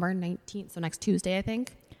 September 19th. So next Tuesday, I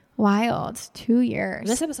think. Wild. 2 years.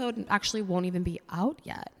 This episode actually won't even be out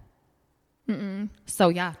yet. So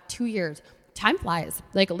yeah, 2 years. Time flies.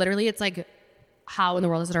 Like, literally, it's like, how in the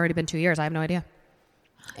world has it already been 2 years? I have no idea.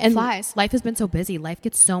 And flies. Life has been so busy. Life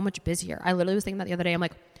gets so much busier. I literally was thinking that the other day. I'm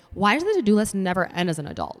like, why does the to-do list never end as an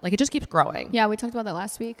adult? Like, it just keeps growing. Yeah, we talked about that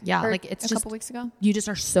last week. Yeah, like it's just a couple weeks ago. You just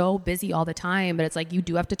are so busy all the time, but it's like you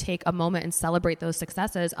do have to take a moment and celebrate those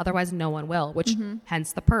successes. Otherwise, no one will. Which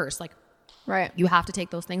hence the purse. Like, right, you have to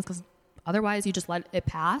take those things, because otherwise you just let it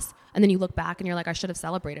pass, and then you look back and you're like, I should have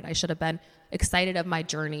celebrated. I should have been excited of my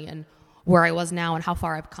journey and where I was now and how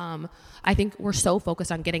far I've come. I think we're so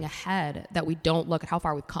focused on getting ahead that we don't look at how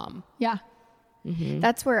far we've come. Yeah.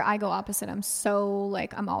 That's where I go opposite. I'm so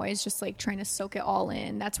like, I'm always just like trying to soak it all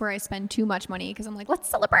in. That's where I spend too much money, because I'm like, let's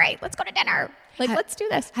celebrate. Let's go to dinner. Like, let's do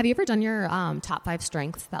this. Have you ever done your top 5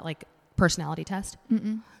 strengths, that like personality test?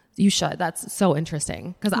 You should. That's so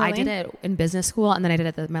interesting, because I did it in business school, and then I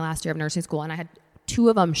did it my last year of nursing school, and I had 2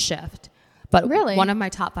 of them shift. But really, one of my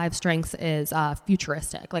top 5 strengths is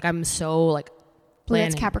futuristic. Like, I'm so like planning.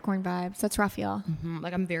 That's Capricorn vibes. That's Raphael.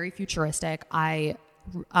 Like, I'm very futuristic.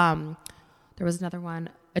 There was another one,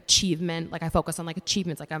 achievement. Like, I focus on like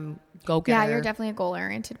achievements. Like, I'm go-getter. Yeah, you're definitely a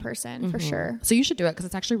goal-oriented person for sure. So you should do it, because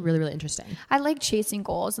it's actually really, really interesting. I like chasing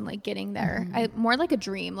goals and like getting there. I more like a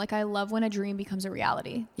dream. Like, I love when a dream becomes a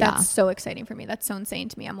reality. That's so exciting for me. That's so insane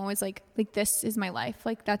to me. I'm always like this is my life.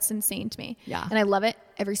 Like, that's insane to me. Yeah. And I love it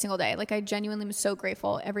every single day. Like, I genuinely am so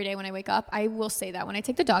grateful every day when I wake up. I will say that when I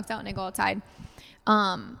take the dogs out and I go outside,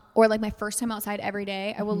 or like my first time outside every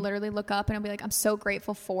day, I will literally look up and I'll be like, I'm so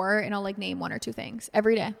grateful for, and I'll like name 1 or 2 things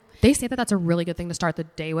every day. They say that that's a really good thing to start the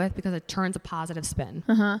day with, because it turns a positive spin.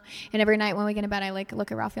 And every night when we get in bed, I like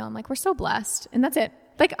look at Raphael. I'm like, we're so blessed. And that's it.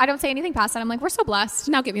 Like, I don't say anything past that. I'm like, we're so blessed.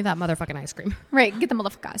 Now get me that motherfucking ice cream. Right. Get the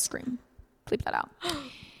motherfucking ice cream. Bleep that out.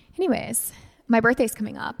 Anyways, my birthday's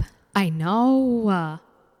coming up. I know.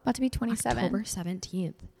 About to be 27. October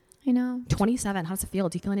 17th. I know. 27. How does it feel?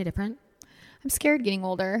 Do you feel any different? I'm scared getting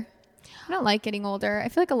older. I don't like getting older. I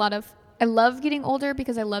feel like I love getting older,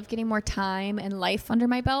 because I love getting more time and life under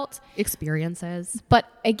my belt. Experiences. But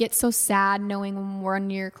I get so sad knowing we're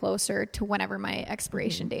 1 year closer to whenever my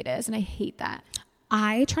expiration date is. And I hate that.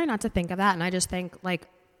 I try not to think of that. And I just think, like,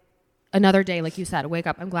 another day, like you said, wake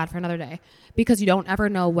up. I'm glad for another day, because you don't ever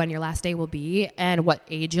know when your last day will be and what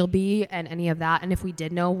age you'll be and any of that. And if we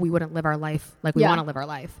did know, we wouldn't live our life like we want to live our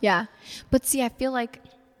life. Yeah. But see, I feel like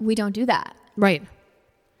we don't do that. Right.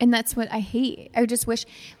 And that's what I hate. I just wish,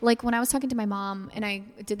 like, when I was talking to my mom, and I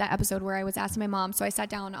did that episode where I was asking my mom, so I sat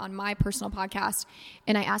down on my personal podcast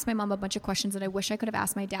and I asked my mom a bunch of questions that I wish I could have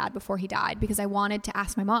asked my dad before he died, because I wanted to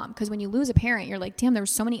ask my mom. Because when you lose a parent, you're like, damn, there were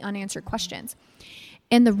so many unanswered questions.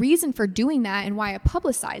 And the reason for doing that and why I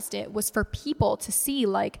publicized it was for people to see,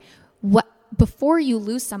 like, what, before you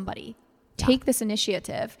lose somebody, take this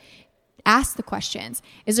initiative. Ask the questions.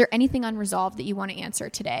 Is there anything unresolved that you want to answer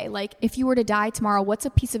today? Like, if you were to die tomorrow, what's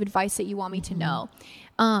a piece of advice that you want me to know?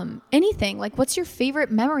 Anything. Like, what's your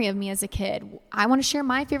favorite memory of me as a kid? I want to share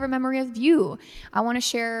my favorite memory of you. I want to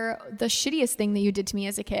share the shittiest thing that you did to me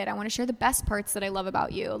as a kid. I want to share the best parts that I love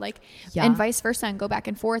about you. Like, and vice versa, and go back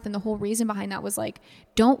and forth. And the whole reason behind that was like,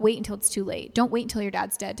 don't wait until it's too late. Don't wait until your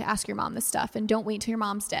dad's dead to ask your mom this stuff. And don't wait until your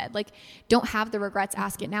mom's dead. Like, don't have the regrets,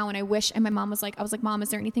 ask it now. And I wish, and my mom was like, I was like, Mom, is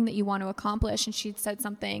there anything that you want to accomplish? And she said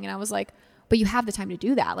something, and I was like, but you have the time to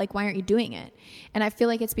do that. Like, why aren't you doing it? And I feel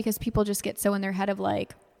like it's because people just get so in their head of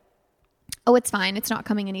like, oh, it's fine. It's not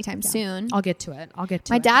coming anytime soon. I'll get to it.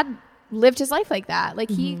 My dad lived his life like that. Like,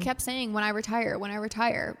 he kept saying, when I retire.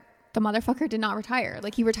 The motherfucker did not retire.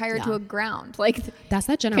 Like, he retired to a ground. Like, that's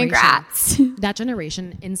that generation. Congrats. That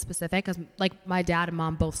generation in specific, because like my dad and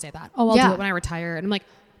mom both say that. Oh, I'll do it when I retire. And I'm like,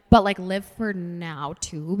 but like, live for now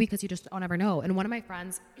too, because you just don't ever know. And one of my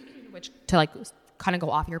friends, which to like kind of go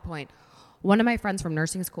off your point, one of my friends from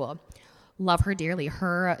nursing school, love her dearly.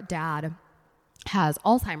 Her dad has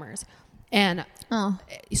Alzheimer's. And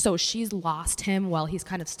so she's lost him while he's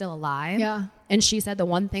kind of still alive. Yeah. And she said the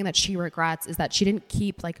one thing that she regrets is that she didn't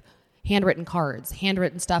keep like handwritten cards,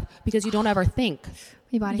 handwritten stuff, because you don't ever think.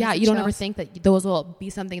 You don't ever think that those will be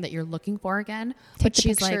something that you're looking for again. But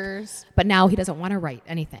she's pictures. Like, but now he doesn't want to write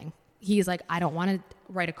anything. He's like, I don't want to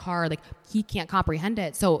write a card. Like, he can't comprehend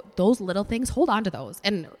it. So those little things, hold on to those.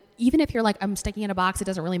 And even if you're like, I'm sticking in a box, it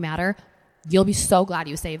doesn't really matter. You'll be so glad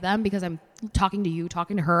you saved them because I'm talking to you,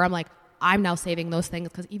 talking to her. I'm like, I'm now saving those things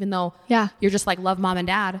because even though you're just like, love mom and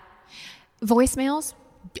dad. Voicemails.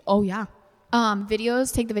 Oh, yeah.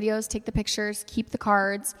 Videos, take the pictures, keep the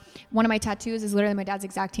cards. One of my tattoos is literally my dad's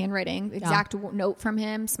exact handwriting, exact note from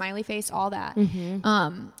him, smiley face, all that.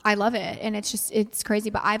 I love it. And it's crazy,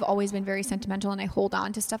 but I've always been very sentimental and I hold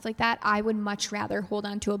on to stuff like that. I would much rather hold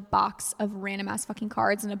on to a box of random ass fucking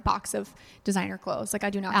cards than a box of designer clothes. Like I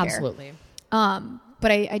do not care. Absolutely.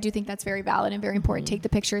 But I do think that's very valid and very important. Take the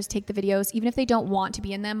pictures, take the videos, even if they don't want to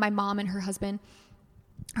be in them. My mom and her husband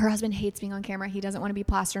hates being on camera. He doesn't want to be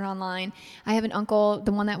plastered online. I have an uncle,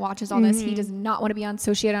 the one that watches all this. He does not want to be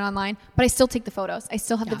associated online, but I still take the photos. I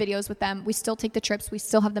still have the videos with them. We still take the trips. We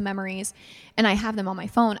still have the memories and I have them on my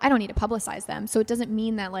phone. I don't need to publicize them. So it doesn't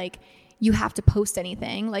mean that like you have to post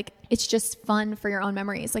anything. Like it's just fun for your own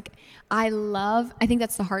memories. Like I think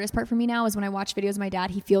that's the hardest part for me now is when I watch videos of my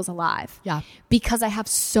dad, he feels alive. Yeah. Because I have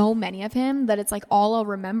so many of him that it's like all I'll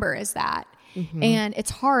remember is that. And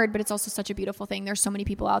it's hard, but it's also such a beautiful thing. There's so many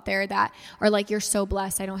people out there that are like, you're so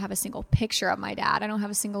blessed. I don't have a single picture of my dad. I don't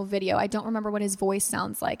have a single video. I don't remember what his voice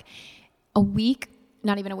sounds like.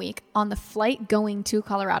 Not even a week, on the flight going to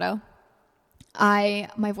Colorado, my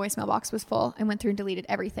voicemail box was full. I went through and deleted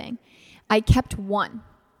everything. I kept one.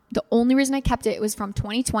 The only reason I kept it was from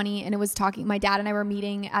 2020 and it was my dad and I were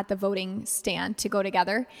meeting at the voting stand to go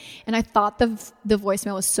together. And I thought the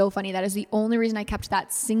voicemail was so funny. That is the only reason I kept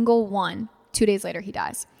that single one. 2 days later, he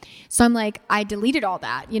dies. So I'm like, I deleted all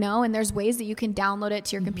that, and there's ways that you can download it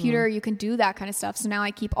to your computer. You can do that kind of stuff. So now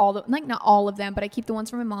I keep not all of them, but I keep the ones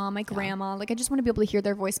from my mom, my grandma. Like I just want to be able to hear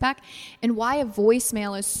their voice back. And why a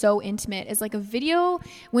voicemail is so intimate is like a video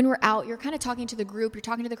when we're out, you're kind of talking to the group, you're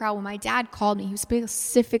talking to the crowd. When my dad called me, he was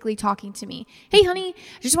specifically talking to me. Hey honey,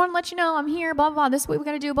 I just want to let you know I'm here, blah, blah, blah. This is what we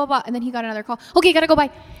got to do, blah, blah. And then he got another call. Okay, got to go,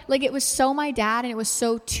 bye. Like it was so my dad and it was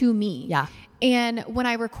so to me. Yeah. And when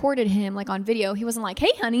I recorded him like on video, he wasn't like,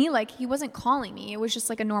 hey honey, like he wasn't calling me. It was just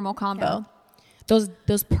like a normal combo. Yeah.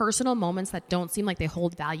 Those personal moments that don't seem like they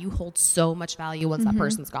hold value hold so much value once that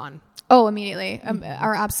person's gone. Oh, immediately.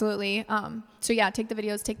 Or absolutely. So yeah, take the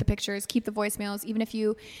videos, take the pictures, keep the voicemails. Even if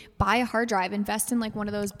you buy a hard drive, invest in like one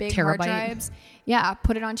of those big hard drives. Yeah.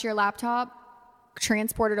 Put it onto your laptop,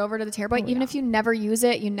 transport it over to the terabyte. Even if you never use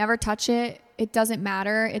it, you never touch it, it doesn't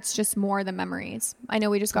matter. It's just more the memories. I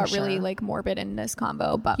know we just got really like morbid in this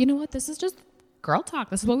combo, but you know what? This is just girl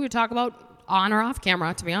talk. This is what we would talk about on or off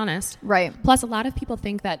camera, to be honest. Right. Plus, a lot of people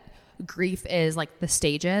think that grief is like the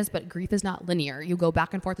stages, but grief is not linear. You go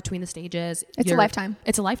back and forth between the stages. It's a lifetime.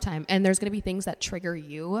 It's a lifetime. And there's going to be things that trigger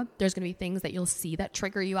you. There's going to be things that you'll see that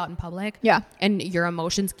trigger you out in public. Yeah. And your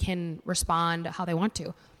emotions can respond how they want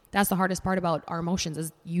to. That's the hardest part about our emotions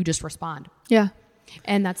is you just respond. Yeah.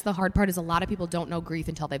 And that's the hard part is a lot of people don't know grief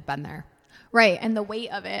until they've been there. Right. And the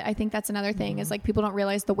weight of it, I think that's another thing is like people don't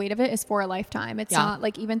realize the weight of it is for a lifetime. It's not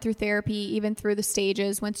like even through therapy, even through the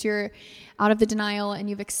stages, once you're out of the denial and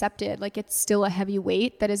you've accepted, like it's still a heavy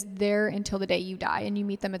weight that is there until the day you die and you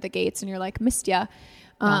meet them at the gates and you're like, missed ya.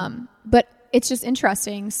 But it's just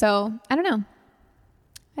interesting. So I don't know.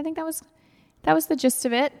 I think that was the gist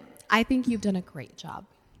of it. I think you've done a great job.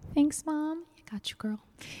 Thanks, Mom. I got you, girl.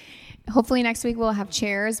 Hopefully next week we'll have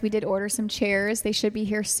chairs. We did order some chairs. They should be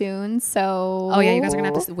here soon. So oh yeah, you guys are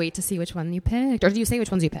gonna have to wait to see which one you picked. Or do you say which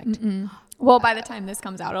ones you picked? Well, by the time this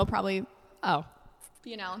comes out, it'll probably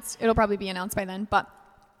be announced. It'll probably be announced by then. But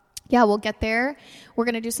yeah, we'll get there. We're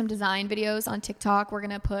gonna do some design videos on TikTok. We're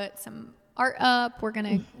gonna put some art up. We're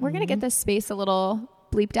gonna get this space a little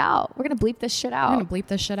bleeped out. We're gonna bleep this shit out. We're gonna bleep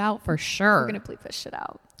this shit out for sure. We're gonna bleep this shit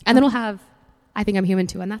out. And then we'll have I Think I'm Human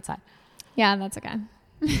Too on that side. Yeah, that's okay.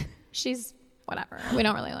 She's whatever. We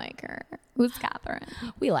don't really like her. Who's Catherine?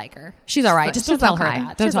 We like her. She's all right. Just don't tell her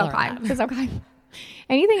that. Don't tell her that. She's okay.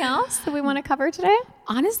 Anything else that we want to cover today?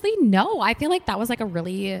 Honestly, no. I feel like that was like a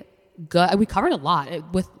really good. We covered a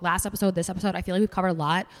lot with last episode, this episode. I feel like we've covered a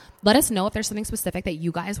lot. Let us know if there's something specific that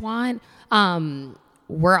you guys want.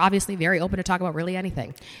 We're obviously very open to talk about really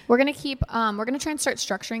anything. We're going to we're going to try and start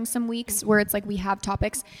structuring some weeks where it's like we have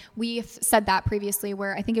topics. We've said that previously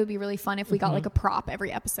where I think it would be really fun if we got like a prop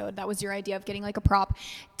every episode. That was your idea of getting like a prop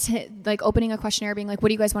to like opening a questionnaire being like, what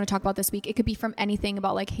do you guys want to talk about this week? It could be from anything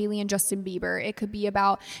about like Hailey and Justin Bieber. It could be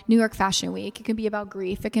about New York Fashion Week. It could be about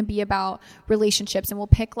grief. It can be about relationships. And we'll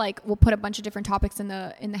put a bunch of different topics in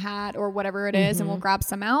the hat or whatever it is and we'll grab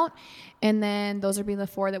some out. And then those would be the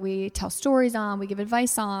 4 that we tell stories on. We give advice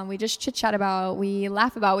advice on, we just chit chat about, we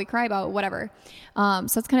laugh about, we cry about, whatever. So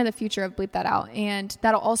that's kind of the future of Bleep That Out. And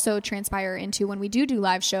that'll also transpire into when we do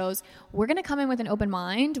live shows, we're going to come in with an open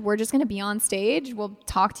mind. We're just going to be on stage. We'll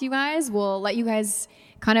talk to you guys. We'll let you guys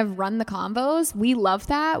kind of run the convos. We love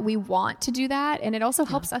that. We want to do that. And it also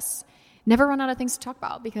helps us never run out of things to talk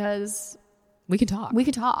about because we can talk. We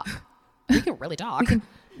can talk. We can really talk.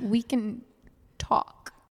 We can talk.